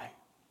that lie.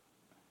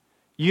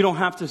 You don't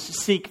have to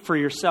seek for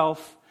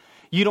yourself.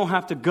 You don't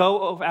have to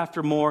go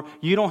after more.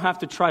 You don't have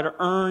to try to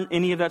earn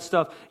any of that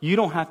stuff. You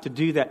don't have to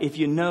do that if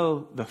you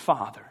know the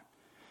Father.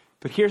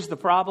 But here's the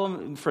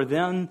problem for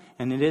them,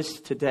 and it is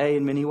today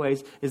in many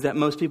ways, is that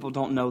most people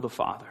don't know the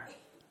Father.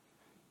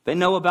 They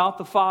know about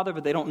the Father,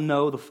 but they don't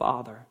know the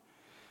Father.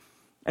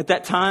 At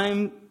that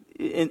time,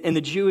 in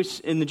the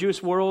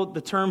Jewish world,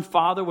 the term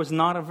Father was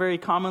not a very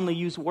commonly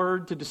used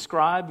word to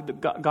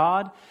describe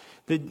God.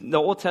 The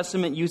Old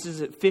Testament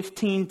uses it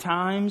 15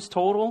 times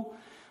total,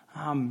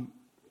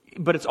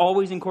 but it's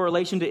always in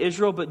correlation to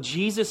Israel. But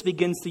Jesus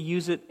begins to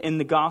use it in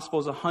the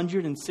Gospels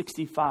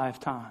 165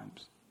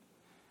 times.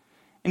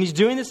 And he's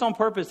doing this on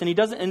purpose, and he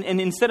doesn't. And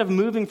instead of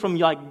moving from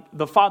like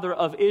the Father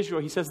of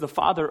Israel, he says the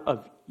Father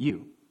of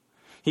you.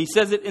 He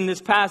says it in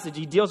this passage.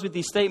 He deals with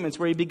these statements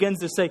where he begins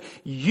to say,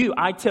 "You,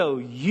 I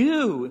tell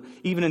you,"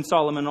 even in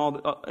Solomon,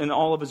 in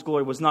all of his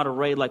glory, was not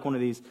arrayed like one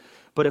of these.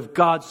 But if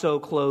God so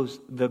clothes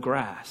the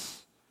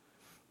grass,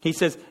 he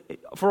says,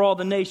 "For all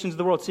the nations of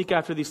the world seek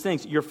after these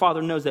things. Your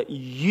Father knows that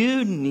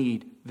you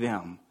need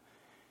them."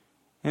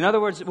 In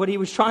other words, what he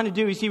was trying to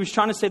do is he was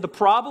trying to say the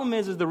problem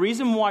is the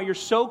reason why you're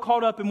so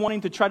caught up in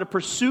wanting to try to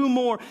pursue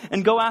more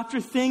and go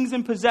after things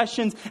and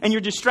possessions, and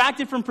you're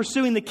distracted from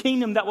pursuing the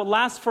kingdom that will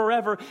last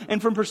forever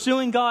and from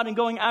pursuing God and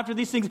going after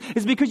these things,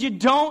 is because you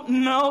don't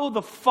know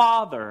the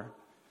Father.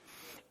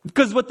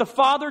 Because what the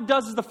Father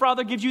does is the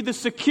Father gives you the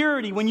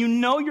security. When you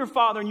know your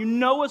Father and you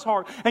know His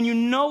heart and you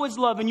know His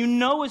love and you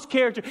know His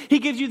character, He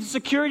gives you the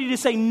security to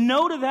say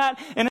no to that.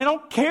 And I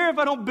don't care if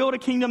I don't build a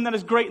kingdom that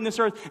is great in this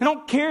earth. I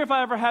don't care if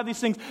I ever have these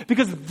things,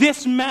 because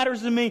this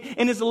matters to me.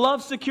 And His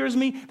love secures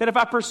me that if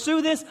I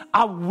pursue this,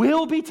 I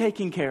will be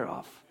taken care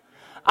of.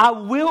 I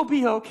will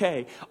be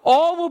okay.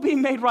 All will be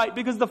made right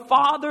because the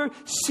Father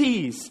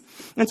sees.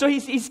 And so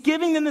he's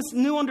giving them this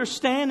new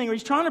understanding, or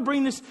he's trying to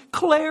bring this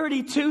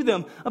clarity to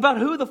them about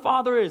who the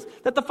Father is.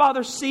 That the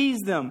Father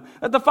sees them.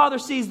 That the Father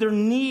sees their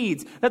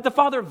needs. That the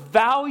Father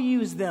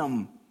values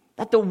them.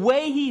 That the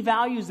way He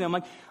values them.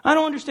 Like, I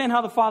don't understand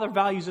how the Father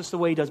values us the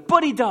way He does.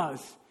 But He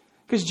does.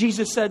 Because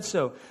Jesus said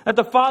so. That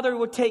the Father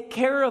would take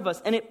care of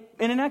us. And it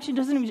actually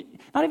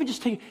not even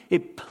just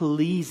it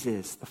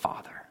pleases the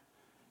Father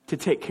to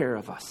take care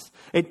of us.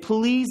 It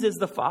pleases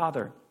the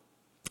Father.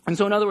 And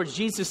so in other words,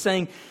 Jesus is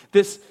saying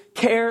this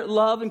care,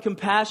 love, and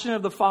compassion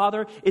of the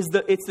Father it's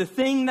the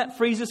thing that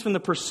frees us from the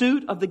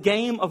pursuit of the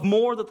game of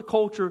more that the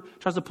culture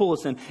tries to pull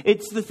us in.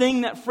 It's the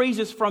thing that frees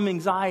us from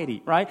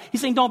anxiety, right?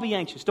 He's saying don't be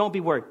anxious, don't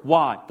be worried.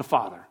 Why? The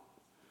Father.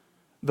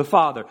 The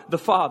Father. The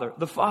Father.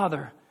 The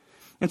Father.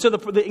 And so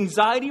the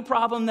anxiety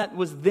problem that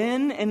was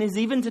then and is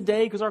even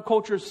today, because our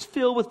culture is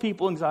filled with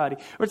people anxiety,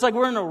 where it's like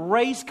we're in a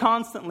race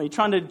constantly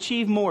trying to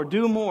achieve more,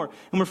 do more,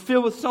 and we're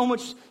filled with so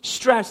much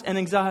stress and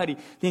anxiety.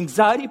 The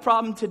anxiety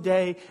problem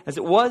today, as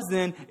it was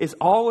then, is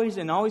always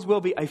and always will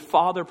be a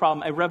Father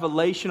problem, a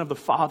revelation of the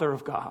Father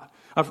of God,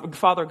 of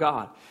Father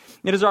God.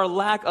 It is our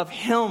lack of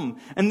Him.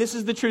 And this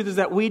is the truth, is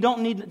that we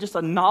don't need just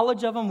a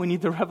knowledge of Him. We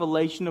need the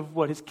revelation of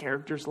what His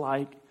character's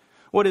like,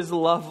 what His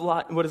love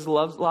like, what His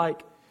love's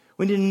like.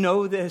 We need to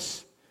know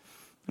this.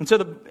 And so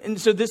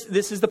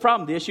this is the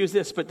problem. The issue is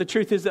this. But the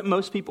truth is that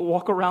most people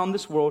walk around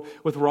this world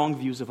with wrong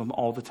views of Him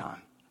all the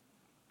time.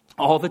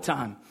 All the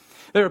time.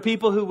 There are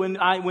people who,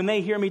 when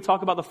they hear me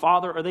talk about the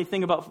Father, or they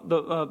think about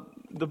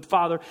the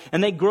Father,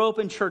 and they grow up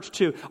in church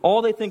too,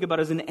 all they think about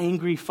is an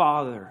angry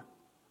Father.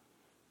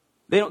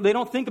 They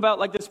don't think about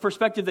like this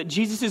perspective that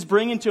Jesus is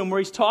bringing to them, where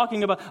He's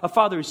talking about a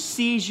Father who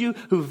sees you,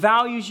 who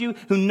values you,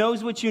 who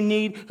knows what you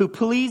need, who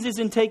pleases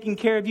in taking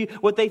care of you.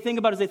 What they think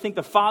about is they think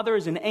the Father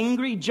is an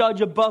angry judge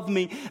above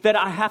me that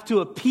I have to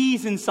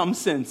appease in some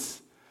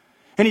sense.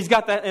 And He's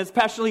got that, as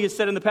Pastor Lee has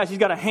said in the past, He's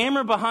got a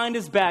hammer behind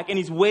His back and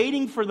He's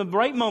waiting for the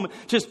right moment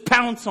to just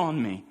pounce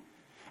on me.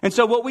 And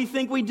so what we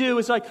think we do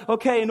is like,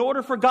 okay, in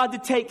order for God to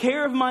take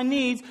care of my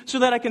needs so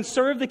that I can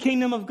serve the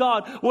kingdom of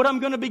God, what I'm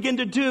going to begin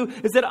to do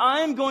is that I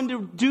am going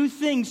to do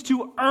things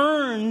to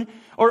earn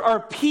or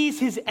appease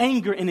His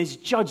anger and His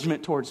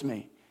judgment towards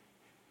me.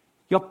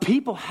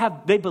 People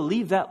they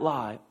believe that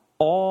lie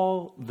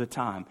all the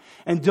time.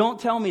 And don't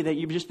tell me that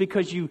just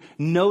because you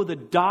know the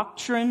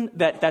doctrine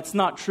that's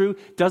not true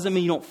doesn't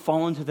mean you don't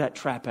fall into that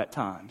trap at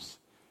times.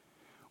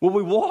 Well,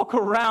 we walk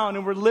around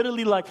and we're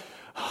literally like,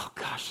 oh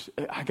gosh,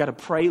 I got to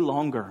pray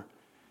longer.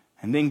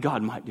 And then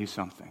God might do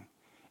something.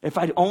 If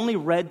I'd only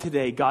read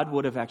today, God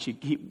would have actually,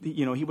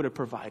 He would have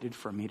provided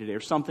for me today, or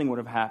something would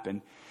have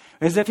happened.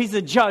 As if He's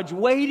a judge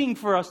waiting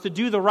for us to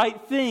do the right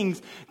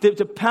things,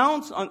 to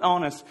pounce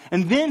on us.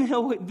 And then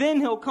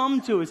He'll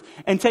come to us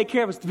and take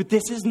care of us. But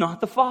this is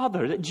not the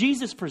Father that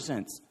Jesus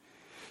presents.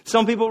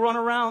 Some people run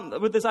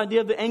around with this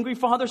idea of the angry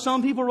Father.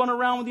 Some people run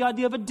around with the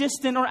idea of a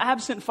distant or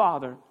absent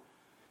Father.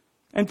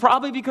 And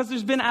probably because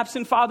there's been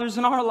absent fathers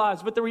in our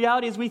lives. But the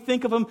reality is we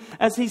think of Him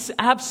as He's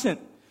absent.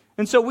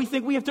 And so we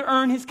think we have to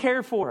earn His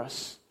care for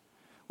us.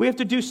 We have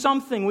to do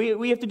something.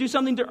 We have to do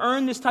something to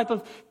earn this type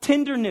of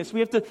tenderness. We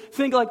have to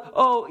think like,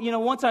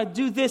 once I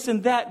do this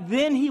and that,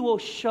 then He will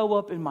show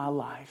up in my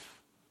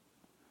life.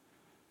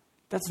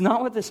 That's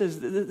not what this is.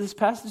 This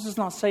passage does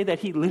not say that.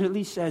 He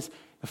literally says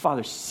the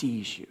Father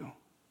sees you.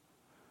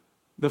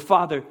 The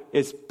Father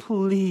is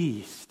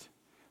pleased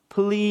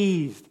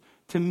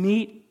to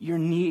meet your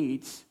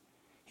needs.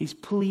 He's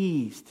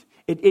pleased.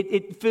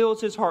 It fills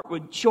His heart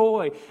with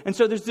joy. And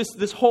so there's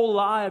this whole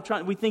lie of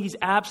we think He's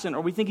absent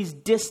or we think He's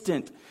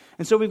distant.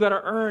 And so we've got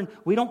to earn.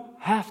 We don't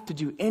have to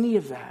do any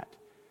of that.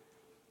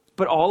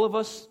 But all of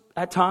us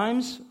at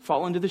times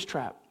fall into this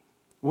trap.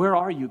 Where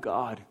are you,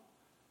 God?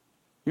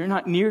 You're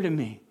not near to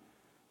me.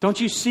 Don't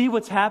you see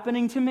what's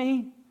happening to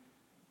me?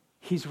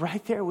 He's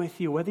right there with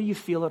you, whether you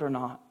feel it or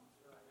not.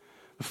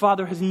 The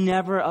Father has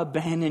never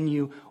abandoned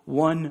you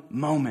one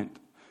moment.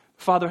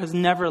 Father has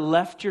never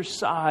left your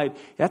side.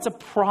 That's a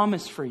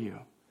promise for you.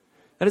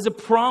 That is a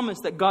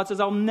promise that God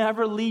says, I'll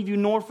never leave you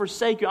nor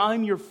forsake you.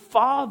 I'm your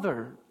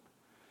Father.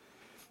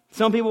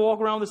 Some people walk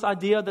around with this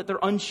idea that they're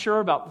unsure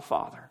about the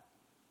Father.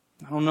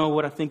 I don't know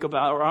what I think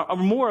about, or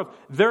more of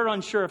they're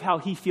unsure of how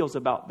He feels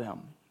about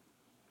them.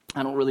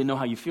 I don't really know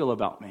how you feel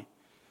about me.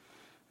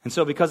 And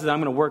so because of that, I'm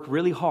going to work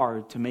really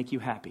hard to make you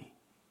happy.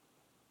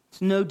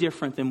 It's no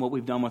different than what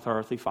we've done with our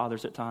earthly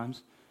fathers at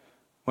times.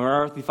 Where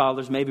our earthly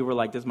fathers maybe were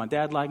like, does my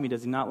dad like me?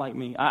 Does he not like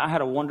me? I had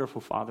a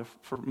wonderful father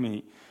for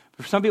me.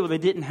 But for some people, they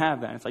didn't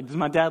have that. It's like, does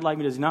my dad like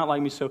me? Does he not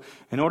like me? So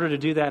in order to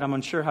do that, I'm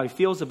unsure how he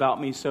feels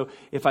about me. So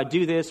if I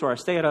do this or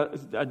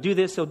I do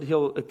this,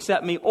 he'll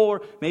accept me.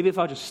 Or maybe if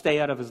I'll just stay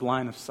out of his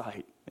line of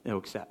sight, he'll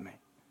accept me.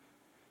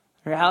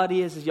 The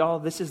reality is, y'all,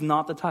 this is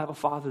not the type of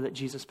Father that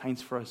Jesus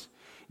paints for us.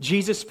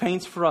 Jesus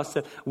paints for us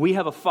that we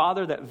have a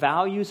Father that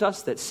values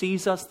us, that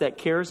sees us, that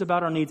cares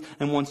about our needs,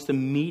 and wants to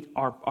meet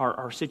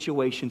our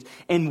situations.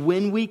 And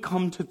when we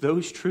come to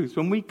those truths,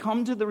 when we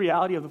come to the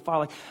reality of the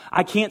Father,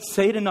 I can't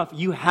say it enough.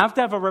 You have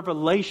to have a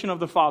revelation of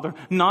the Father,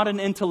 not an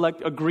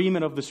intellect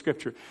agreement of the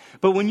Scripture.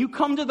 But when you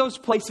come to those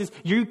places,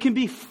 you can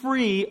be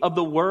free of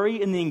the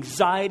worry and the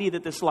anxiety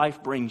that this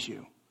life brings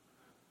you.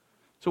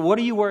 So what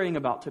are you worrying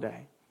about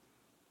today?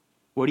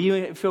 What do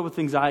you feel with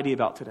anxiety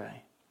about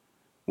today?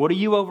 What are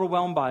you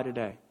overwhelmed by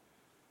today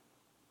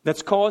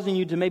that's causing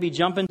you to maybe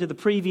jump into the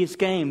previous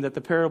game that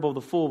the parable of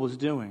the fool was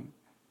doing?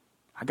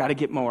 I got to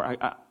get more.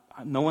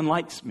 No one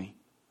likes me.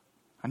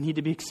 I need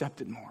to be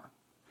accepted more.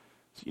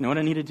 So you know what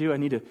I need to do? I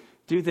need to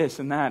do this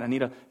and that. I need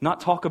to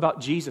not talk about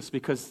Jesus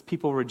because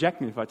people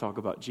reject me if I talk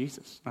about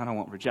Jesus. I don't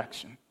want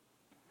rejection.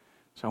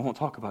 So I won't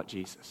talk about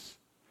Jesus.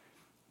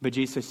 But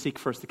Jesus says, seek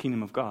first the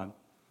kingdom of God.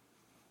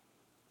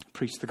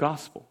 Preach the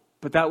gospel.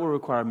 But that will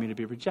require me to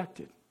be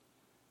rejected.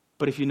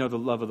 But if you know the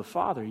love of the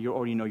Father, you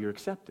already know you're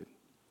accepted.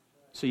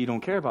 So you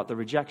don't care about the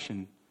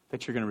rejection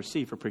that you're going to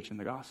receive for preaching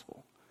the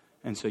gospel.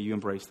 And so you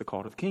embrace the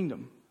call to the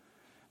kingdom.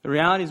 The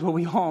reality is what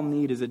we all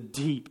need is a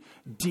deep,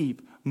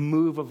 deep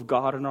move of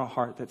God in our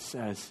heart that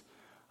says,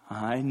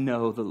 I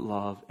know the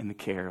love and the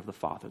care of the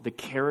Father, the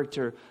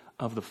character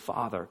of the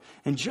Father.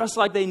 And just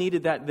like they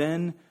needed that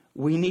then,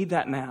 we need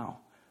that now.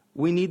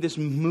 We need this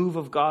move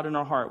of God in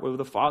our heart where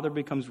the Father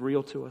becomes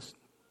real to us.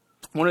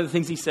 One of the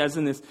things he says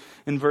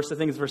in verse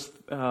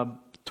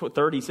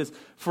 30, he says,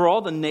 for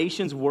all the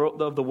nations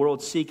of the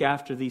world seek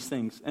after these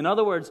things. In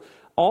other words,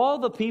 all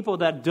the people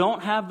that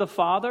don't have the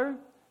Father,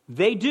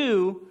 they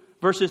do,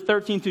 verses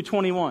 13 through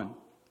 21,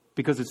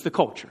 because it's the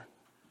culture.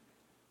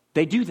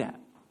 They do that.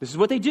 This is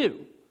what they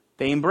do.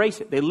 They embrace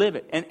it. They live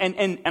it.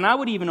 And I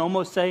would even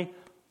almost say,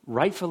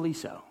 rightfully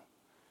so,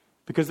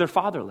 because they're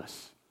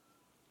fatherless.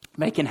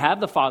 They can have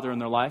the Father in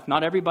their life.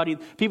 Not everybody,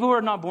 people who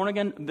are not born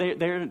again,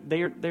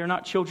 they're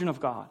not children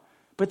of God.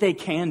 But they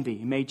can be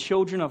made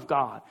children of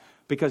God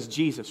because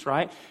Jesus,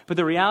 right? But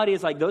the reality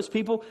is like those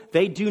people,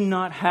 they do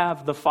not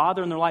have the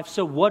Father in their life.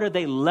 So what are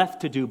they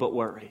left to do but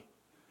worry?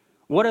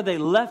 What are they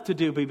left to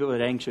do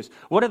but anxious?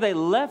 What are they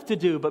left to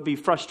do but be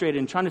frustrated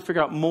and trying to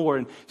figure out more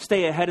and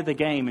stay ahead of the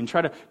game and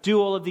try to do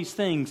all of these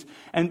things?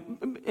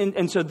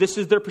 And so this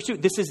is their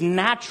pursuit. This is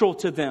natural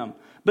to them.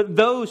 But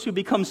those who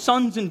become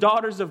sons and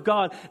daughters of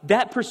God,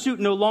 that pursuit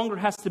no longer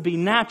has to be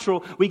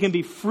natural. We can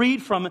be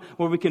freed from it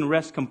where we can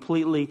rest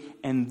completely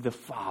in the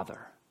Father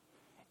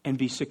and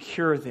be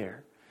secure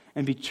there.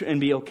 and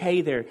be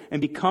okay there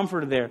and be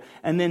comforted there.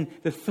 And then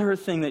the third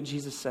thing that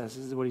Jesus says,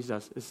 this is what he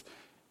does, is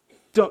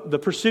the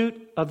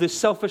pursuit of this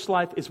selfish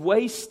life is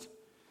waste.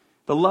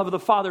 The love of the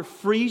Father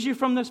frees you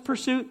from this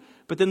pursuit,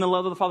 but then the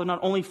love of the Father not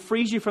only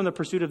frees you from the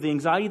pursuit of the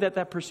anxiety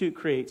that pursuit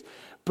creates,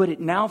 but it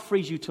now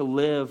frees you to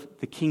live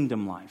the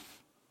kingdom life,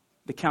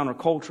 the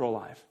countercultural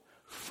life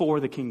for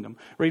the kingdom.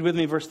 Read with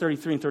me verse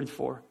 33 and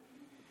 34.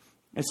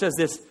 It says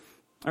this,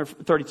 or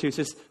 32, it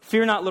says,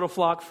 "Fear not, little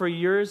flock, for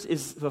yours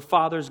is the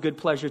Father's good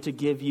pleasure to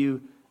give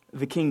you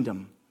the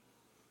kingdom.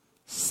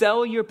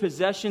 Sell your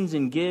possessions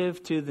and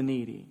give to the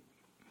needy."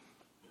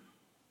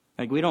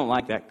 Like, we don't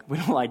like that. We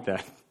don't like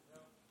that.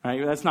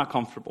 Right? That's not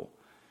comfortable.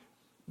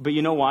 But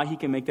you know why he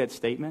can make that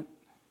statement?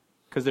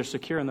 Because they're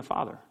secure in the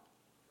Father.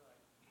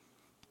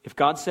 If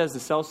God says to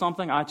sell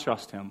something, I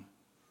trust him.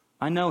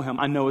 I know him.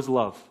 I know his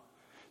love.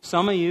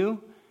 Some of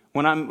you,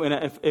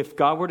 if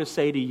God were to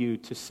say to you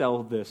to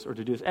sell this or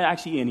to do this,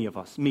 actually any of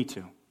us, me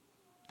too.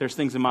 There's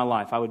things in my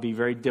life I would be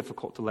very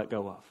difficult to let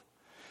go of.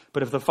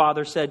 But if the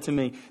Father said to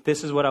me,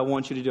 this is what I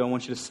want you to do. I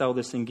want you to sell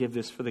this and give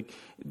this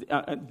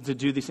to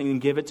do these things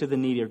and give it to the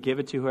needy or give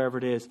it to whoever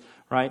it is,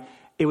 right?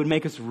 It would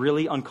make us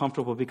really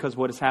uncomfortable because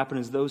what has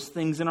happened is those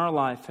things in our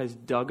life has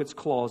dug its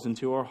claws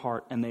into our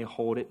heart and they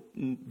hold it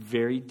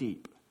very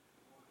deep.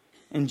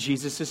 And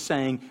Jesus is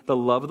saying the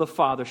love of the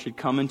Father should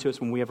come into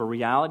us when we have a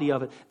reality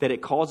of it, that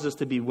it causes us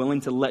to be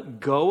willing to let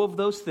go of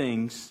those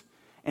things.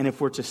 And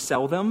if we're to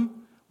sell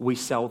them, we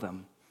sell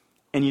them.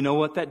 And you know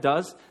what that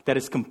does? That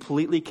is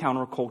completely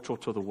countercultural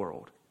to the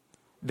world.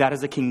 That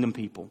is a kingdom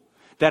people.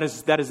 That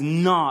is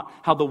not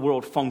how the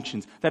world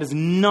functions. That is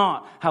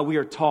not how we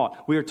are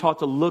taught. We are taught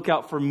to look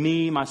out for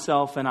me,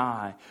 myself, and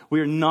I. We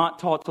are not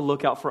taught to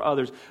look out for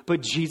others. But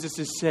Jesus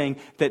is saying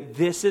that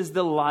this is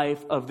the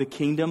life of the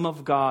kingdom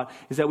of God,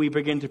 is that we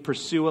begin to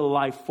pursue a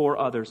life for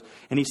others.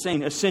 And he's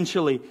saying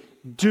essentially,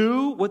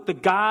 do what the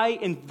guy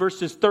in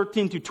verses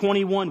 13 through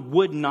 21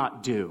 would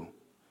not do.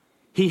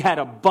 He had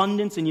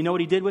abundance, and you know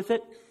what he did with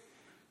it?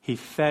 He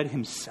fed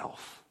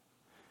himself.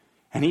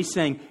 And he's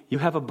saying, you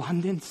have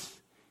abundance?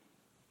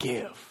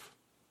 Give.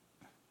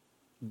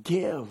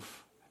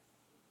 Give.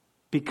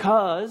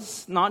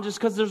 Because, not just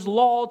because there's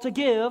law to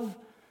give,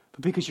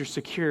 but because you're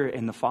secure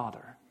in the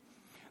Father.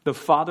 The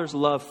Father's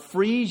love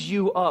frees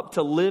you up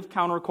to live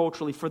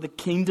counterculturally for the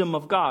kingdom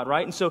of God,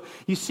 right? And so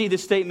you see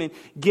this statement,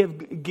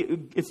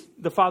 it's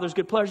the Father's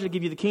good pleasure to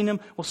give you the kingdom.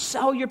 Well,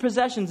 sell your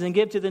possessions and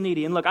give to the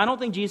needy. And look, I don't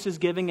think Jesus is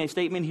giving a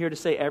statement here to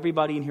say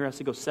everybody in here has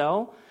to go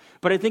sell.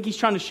 But I think he's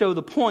trying to show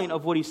the point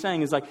of what he's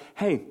saying is like,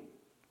 hey,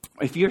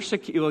 if you're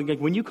secure, like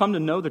when you come to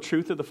know the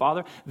truth of the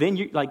Father, then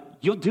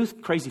you'll do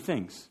crazy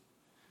things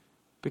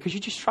because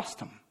you just trust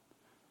him.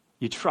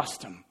 You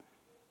trust him.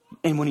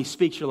 And when he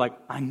speaks, you're like,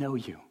 I know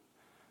you.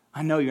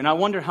 I know you. And I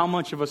wonder how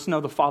much of us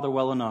know the Father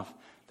well enough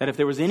that if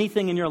there was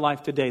anything in your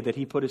life today that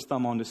he put his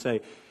thumb on to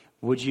say,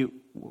 what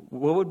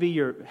would be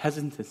your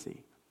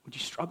hesitancy? Would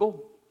you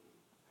struggle?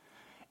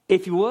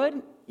 If you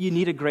would, you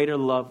need a greater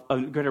love,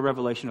 a greater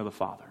revelation of the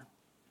Father.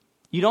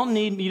 You don't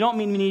need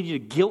me to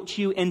guilt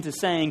you into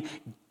saying,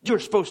 you're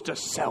supposed to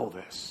sell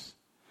this.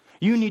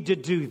 You need to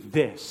do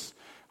this.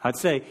 I'd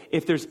say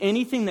if there's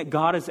anything that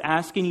God is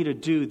asking you to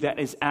do that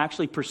is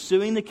actually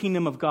pursuing the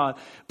kingdom of God,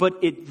 but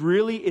it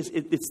really is,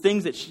 it's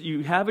things that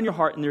you have in your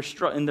heart and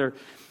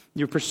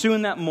you're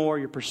pursuing that more,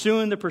 you're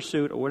pursuing the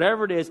pursuit or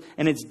whatever it is,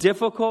 and it's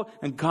difficult,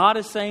 and God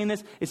is saying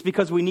this, it's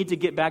because we need to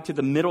get back to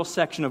the middle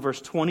section of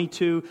verse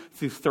 22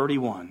 through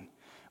 31.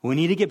 We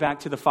need to get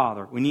back to the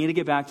Father. We need to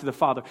get back to the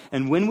Father.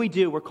 And when we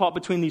do, we're caught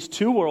between these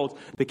two worlds,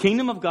 the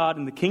kingdom of God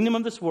and the kingdom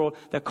of this world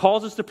that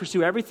calls us to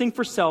pursue everything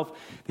for self,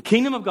 the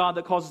kingdom of God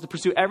that calls us to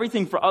pursue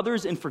everything for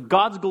others and for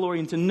God's glory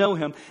and to know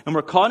him. And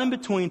we're caught in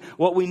between.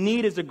 What we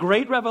need is a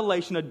great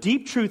revelation, a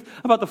deep truth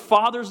about the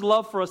Father's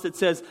love for us that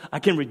says, I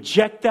can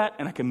reject that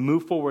and I can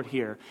move forward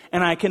here.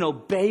 And I can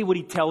obey what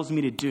he tells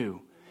me to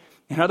do.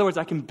 In other words,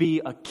 I can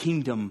be a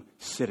kingdom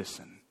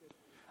citizen.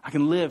 I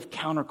can live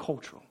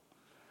countercultural.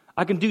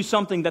 I can do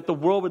something that the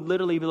world would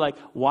literally be like,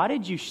 why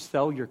did you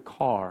sell your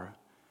car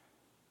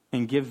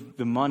and give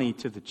the money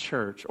to the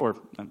church or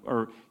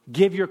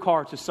give your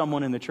car to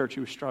someone in the church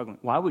who was struggling?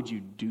 Why would you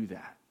do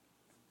that?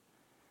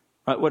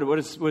 What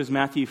does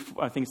Matthew,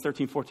 I think it's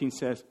 13:14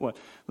 says?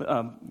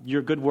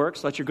 Your good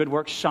works, let your good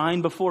works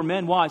shine before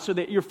men. Why? So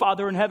that your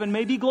Father in heaven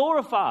may be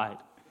glorified.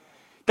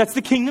 That's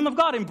the kingdom of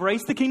God.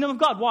 Embrace the kingdom of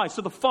God. Why?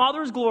 So the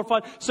Father is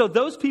glorified. So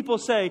those people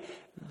say,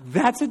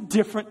 that's a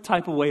different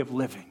type of way of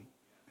living.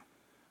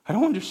 I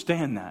don't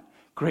understand that.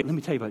 Great, let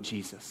me tell you about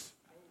Jesus.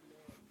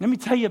 Let me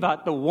tell you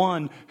about the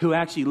one who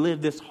actually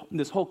lived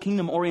this whole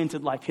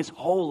kingdom-oriented life, his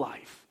whole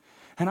life.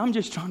 And I'm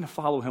just trying to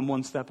follow him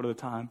one step at a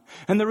time.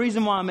 And the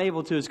reason why I'm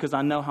able to is because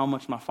I know how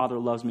much my Father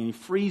loves me. He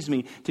frees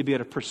me to be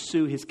able to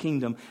pursue his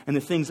kingdom and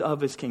the things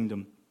of his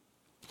kingdom.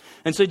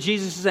 And so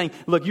Jesus is saying,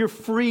 look, you're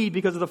free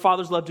because of the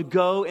Father's love to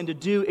go and to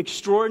do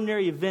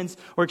extraordinary events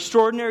or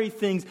extraordinary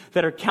things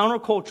that are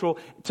countercultural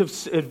to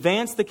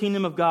advance the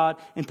kingdom of God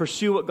and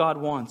pursue what God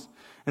wants.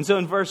 And so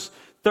in verse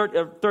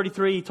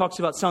 33, he talks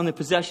about selling the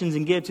possessions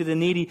and give to the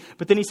needy.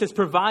 But then he says,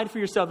 provide for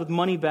yourself with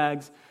money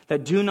bags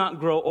that do not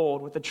grow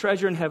old, with a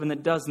treasure in heaven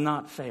that does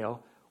not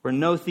fail, where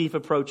no thief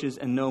approaches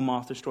and no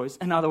moth destroys.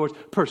 In other words,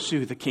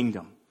 pursue the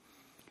kingdom.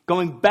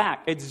 Going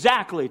back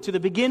exactly to the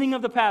beginning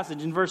of the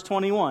passage in verse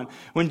 21,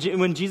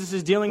 when Jesus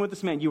is dealing with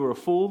this man, you were a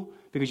fool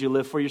because you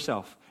live for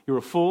yourself. You were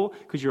a fool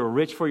because you were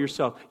rich for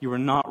yourself. You were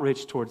not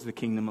rich towards the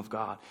kingdom of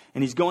God.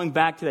 And he's going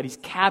back to that. He's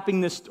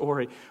capping this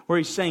story where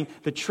he's saying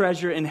the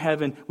treasure in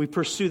heaven, we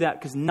pursue that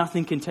because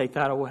nothing can take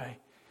that away.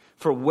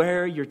 For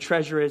where your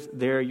treasure is,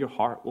 there your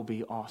heart will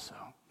be also.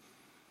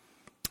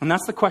 And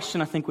that's the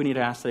question I think we need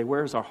to ask today.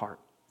 Where is our heart?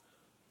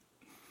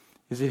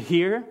 Is it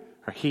here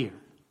or here?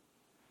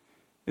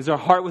 Is our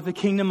heart with the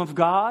kingdom of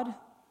God?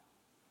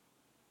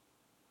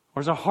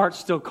 Or is our heart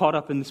still caught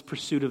up in this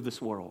pursuit of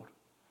this world?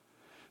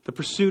 The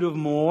pursuit of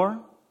more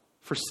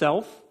for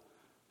self,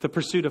 the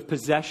pursuit of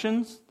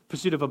possessions, the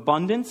pursuit of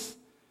abundance,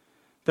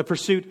 the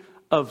pursuit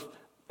of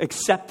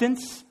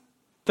acceptance,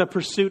 the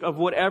pursuit of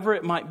whatever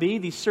it might be,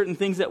 these certain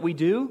things that we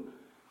do,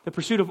 the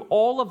pursuit of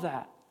all of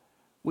that,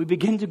 we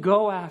begin to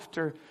go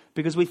after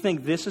because we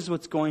think this is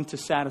what's going to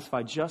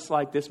satisfy, just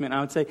like this man. I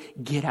would say,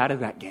 get out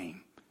of that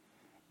game.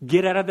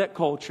 Get out of that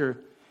culture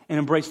and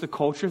embrace the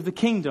culture of the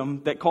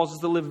kingdom that calls us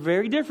to live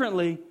very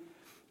differently.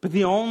 But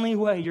the only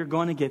way you're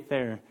going to get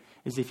there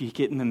is if you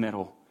get in the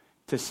middle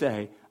to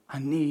say, I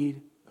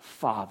need the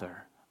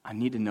Father. I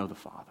need to know the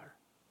Father.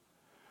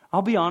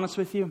 I'll be honest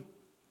with you.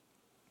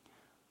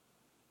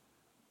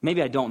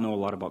 Maybe I don't know a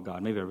lot about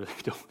God. Maybe I really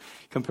don't.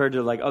 Compared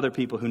to like other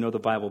people who know the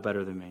Bible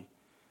better than me.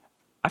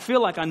 I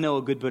feel like I know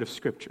a good bit of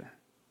Scripture.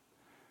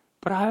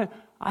 But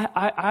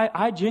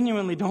I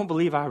genuinely don't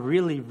believe I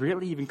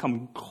really even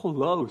come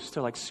close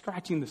to like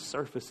scratching the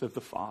surface of the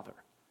Father.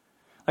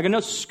 Like I know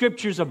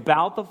Scripture's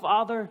about the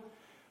Father,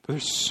 but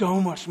there's so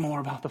much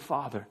more about the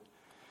Father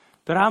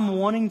that I'm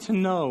wanting to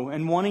know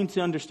and wanting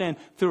to understand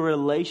through a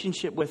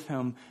relationship with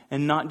Him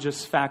and not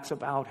just facts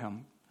about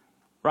Him.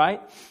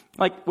 Right?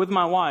 Like with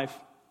my wife,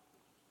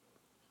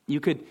 you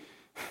could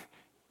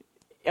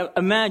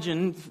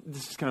imagine,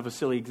 this is kind of a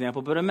silly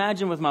example, but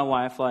imagine with my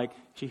wife, like, is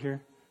she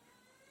here?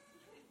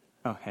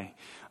 Oh, hey.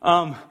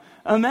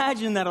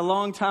 Imagine that a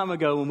long time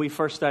ago when we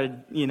first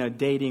started,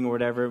 dating or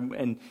whatever,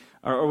 and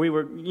or we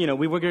were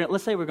going to,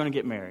 let's say we're going to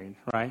get married,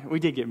 right? We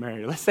did get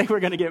married. Let's say we're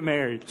going to get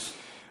married.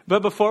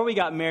 But before we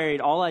got married,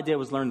 all I did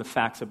was learn the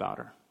facts about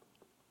her.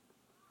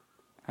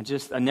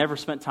 I never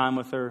spent time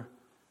with her.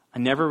 I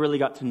never really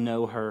got to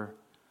know her.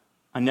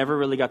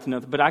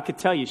 But I could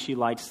tell you she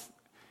likes,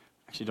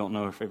 actually don't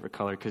know her favorite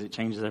color because it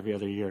changes every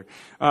other year.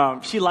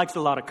 She likes a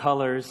lot of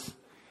colors,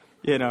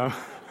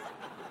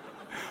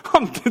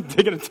 I'm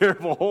digging a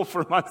terrible hole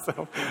for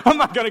myself. I'm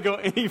not going to go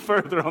any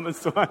further on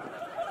this one. I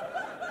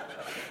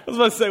was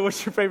about to say,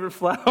 what's your favorite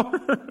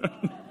flower?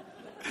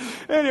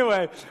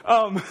 Anyway,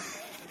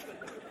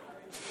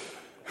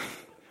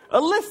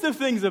 a list of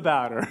things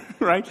about her,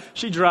 right?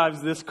 She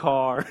drives this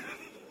car.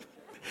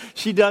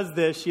 She does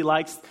this. She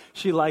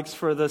likes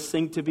for the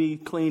sink to be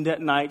cleaned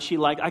at night.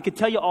 I could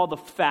tell you all the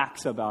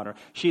facts about her.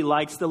 She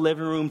likes the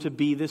living room to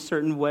be this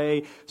certain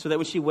way so that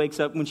when she wakes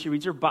up, when she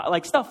reads her Bible,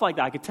 like stuff like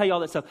that. I could tell you all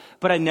that stuff.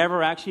 But I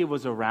never actually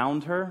was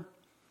around her.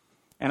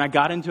 And I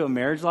got into a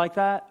marriage like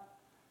that.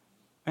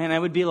 And I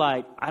would be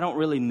like, I don't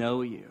really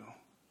know you.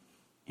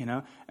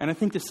 And I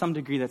think to some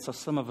degree that's how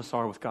some of us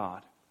are with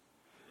God.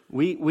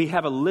 We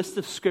have a list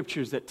of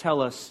scriptures that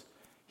tell us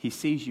He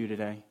sees you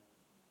today.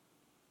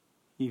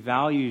 He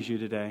values you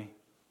today.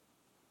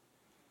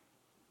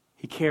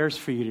 He cares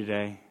for you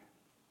today.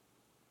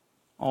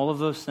 All of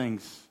those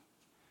things.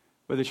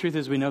 But the truth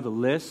is we know the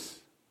list,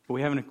 but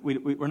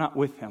we're not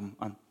with Him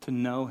to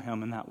know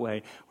Him in that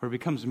way, where it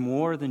becomes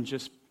more than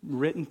just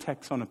written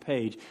text on a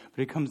page,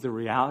 but it becomes the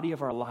reality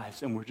of our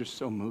lives, and we're just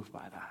so moved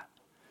by that.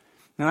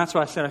 And that's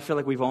why I said I feel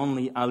like we've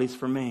only, at least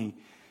for me,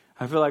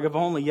 I feel like I've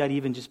only yet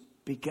even just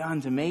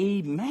begun to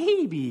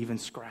maybe even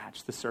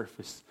scratch the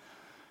surface.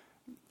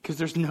 Because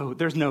there's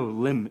no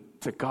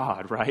limit to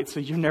God, right?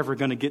 So you're never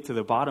going to get to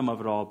the bottom of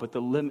it all, but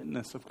the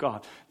limitness of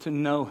God, to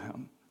know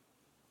Him.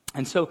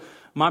 And so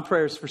my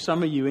prayer is for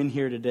some of you in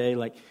here today,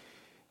 like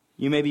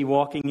you may be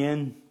walking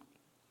in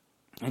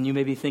and you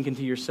may be thinking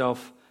to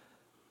yourself,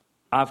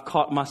 I've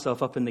caught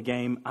myself up in the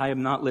game. I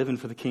am not living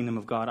for the kingdom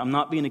of God. I'm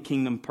not being a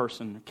kingdom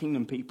person, a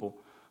kingdom people.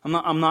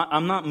 I'm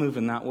not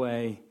moving that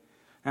way.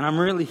 And I'm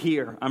really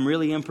here. I'm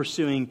really in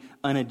pursuing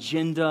an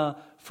agenda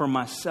for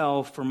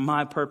myself, for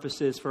my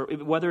purposes, for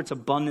whether it's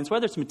abundance,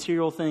 whether it's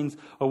material things,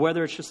 or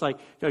whether it's just like,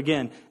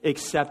 again,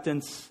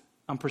 acceptance.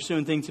 I'm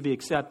pursuing things to be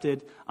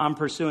accepted. I'm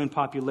pursuing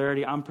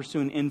popularity. I'm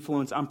pursuing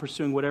influence. I'm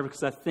pursuing whatever,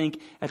 because I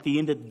think at the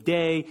end of the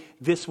day,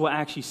 this will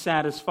actually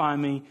satisfy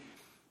me.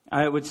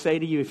 I would say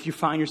to you, if you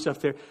find yourself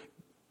there,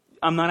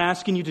 I'm not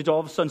asking you to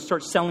all of a sudden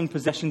start selling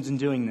possessions and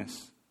doing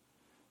this.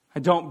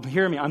 Don't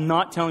hear me. I'm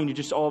not telling you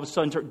just all of a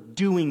sudden start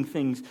doing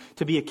things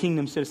to be a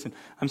kingdom citizen.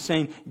 I'm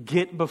saying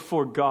get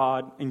before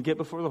God and get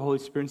before the Holy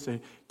Spirit and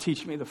say,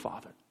 teach me the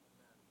Father.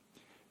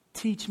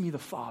 Teach me the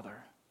Father.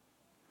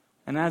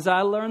 And as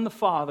I learn the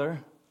Father,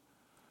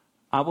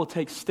 I will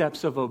take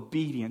steps of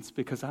obedience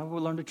because I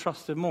will learn to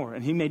trust Him more.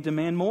 And He may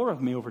demand more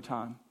of me over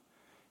time.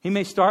 He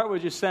may start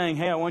with just saying,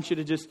 hey, I want you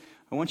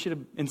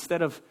to,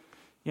 instead of,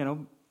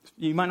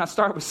 you might not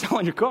start with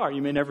selling your car.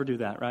 You may never do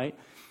that, right?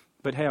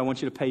 But hey, I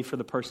want you to pay for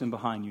the person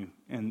behind you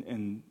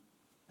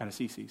at a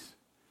CC's.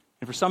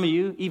 And for some of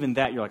you, even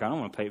that, you're like, I don't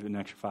want to pay an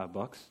extra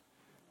 $5.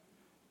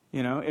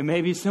 It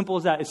may be as simple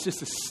as that. It's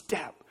just a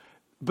step.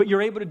 But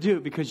you're able to do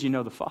it because you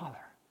know the Father.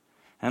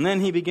 And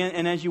then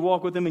and as you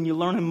walk with Him and you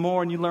learn Him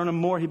more and you learn Him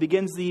more, He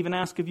begins to even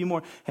ask of you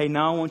more. Hey,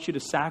 now I want you to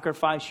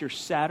sacrifice your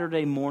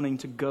Saturday morning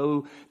to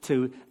go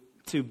to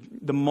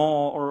the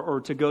mall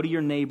or to go to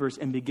your neighbors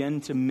and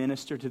begin to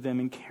minister to them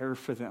and care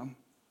for them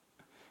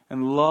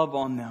and love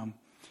on them.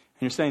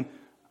 And you're saying,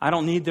 I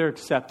don't need their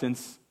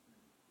acceptance.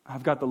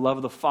 I've got the love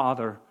of the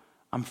Father.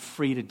 I'm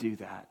free to do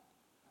that.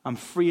 I'm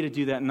free to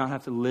do that and not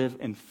have to live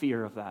in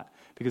fear of that.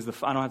 Because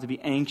I don't have to be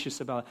anxious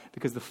about it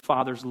because the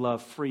Father's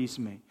love frees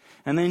me.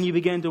 And then you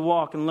begin to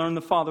walk and learn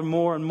the Father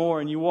more and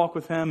more, and you walk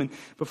with Him. And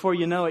before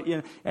you know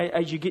it,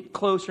 as you get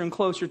closer and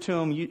closer to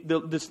Him,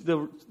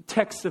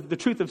 the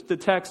truth of the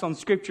text on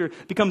Scripture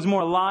becomes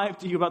more alive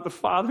to you about the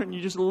Father, and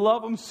you just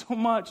love Him so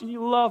much, and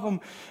you love Him.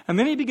 And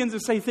then He begins to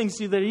say things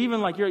to you that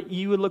even like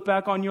you would look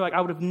back on, you're like, I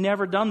would have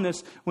never done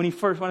this when I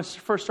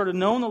first started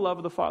knowing the love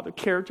of the Father,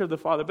 character of the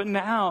Father. But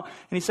now,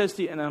 and He says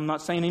to you, and I'm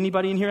not saying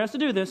anybody in here has to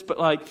do this, but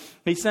like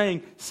He's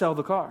saying, sell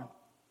the car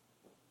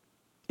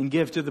and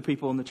give to the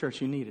people in the church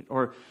who need it,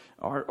 or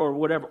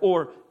whatever,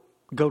 or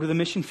go to the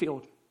mission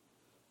field.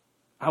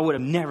 I would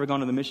have never gone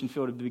to the mission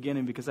field at the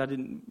beginning because I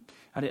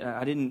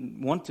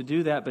didn't want to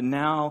do that. But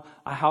now,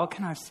 how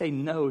can I say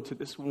no to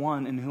this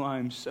one in who I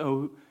am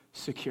so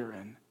secure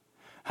in?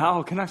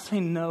 How can I say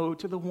no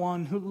to the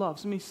one who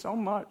loves me so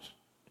much?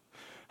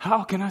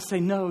 How can I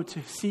say no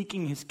to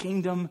seeking His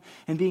kingdom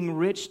and being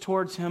rich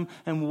towards Him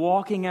and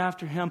walking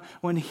after Him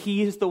when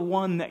He is the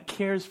one that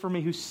cares for me,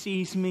 who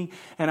sees me,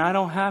 and I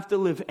don't have to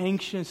live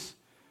anxious?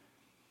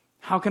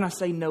 How can I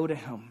say no to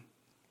Him?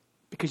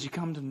 Because you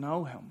come to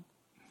know Him.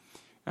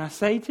 And I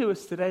say to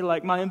us today,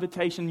 like my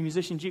invitation,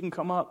 musicians, you can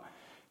come up,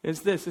 is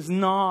this. It's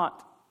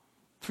not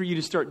for you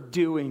to start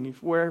doing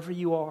wherever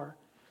you are.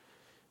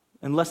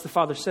 Unless the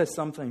Father says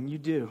something, you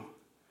do.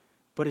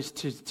 But it's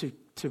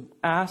to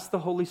ask the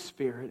Holy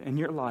Spirit in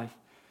your life,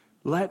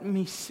 let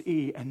me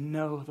see and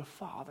know the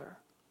Father.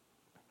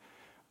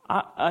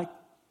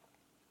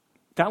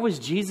 That was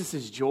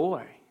Jesus'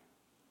 joy,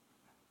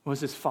 was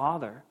His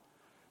Father.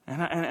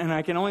 And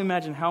I can only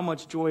imagine how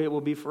much joy it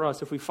will be for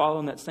us if we follow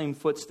in that same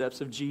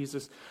footsteps of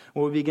Jesus,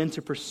 where we begin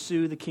to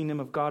pursue the kingdom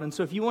of God. And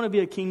so if you want to be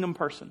a kingdom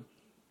person,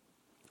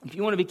 if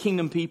you want to be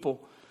kingdom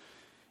people,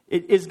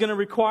 it is going to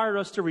require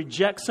us to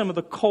reject some of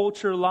the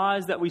culture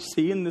lies that we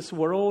see in this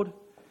world.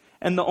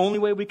 And the only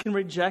way we can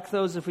reject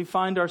those if we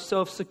find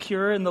ourselves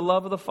secure in the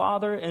love of the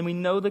Father and we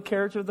know the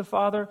character of the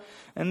Father.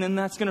 And then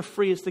that's going to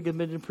free us to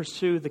begin to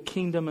pursue the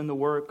kingdom and the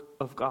work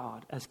of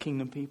God as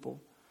kingdom people.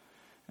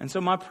 And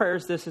so my prayer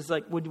is this, is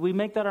like, would we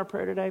make that our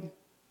prayer today?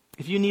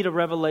 If you need a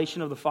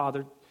revelation of the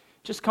Father,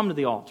 just come to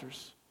the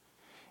altars.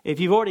 If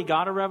you've already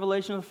got a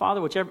revelation of the Father,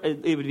 whichever,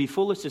 it would be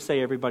foolish to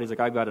say everybody's like,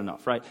 I've got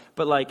enough, right?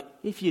 But like,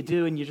 if you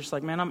do and you're just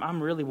like, man,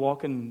 I'm really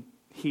walking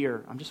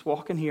here. I'm just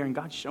walking here and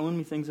God's showing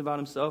me things about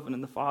Himself and in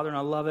the Father and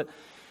I love it.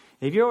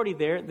 If you're already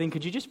there, then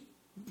could you just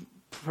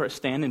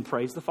stand and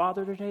praise the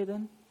Father today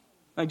then?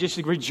 Like just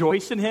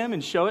rejoice in Him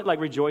and show it. Like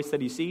rejoice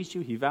that He sees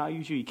you, He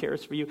values you, He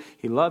cares for you,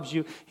 He loves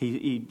you,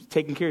 He's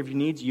taking care of your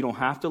needs. You don't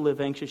have to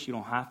live anxious. You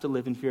don't have to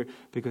live in fear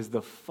because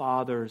the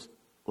Father's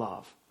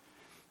love.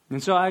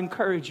 And so I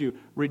encourage you,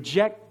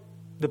 reject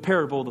the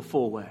parable the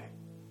full way.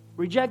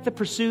 Reject the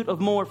pursuit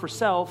of more for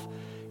self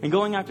and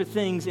going after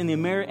things in the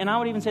and I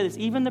would even say this,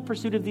 even the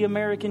pursuit of the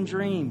American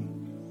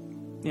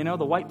dream. You know,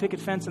 the white picket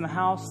fence in the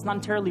house, it's not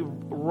entirely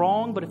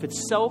wrong, but if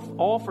it's self,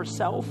 all for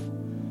self,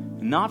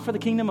 and not for the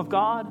kingdom of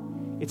God,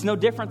 it's no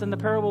different than the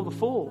parable of the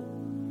fool.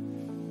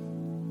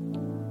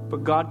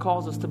 But God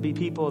calls us to be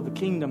people of the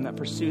kingdom that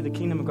pursue the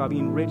kingdom of God,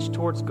 being rich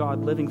towards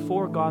God, living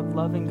for God,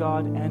 loving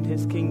God and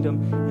His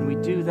kingdom. And we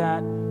do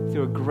that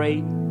through a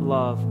great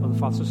love of the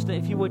Father. So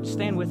if you would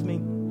stand with me,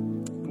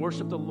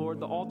 worship the Lord.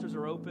 The altars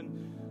are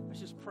open. Let's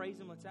just praise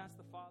Him. Let's ask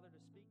the Father.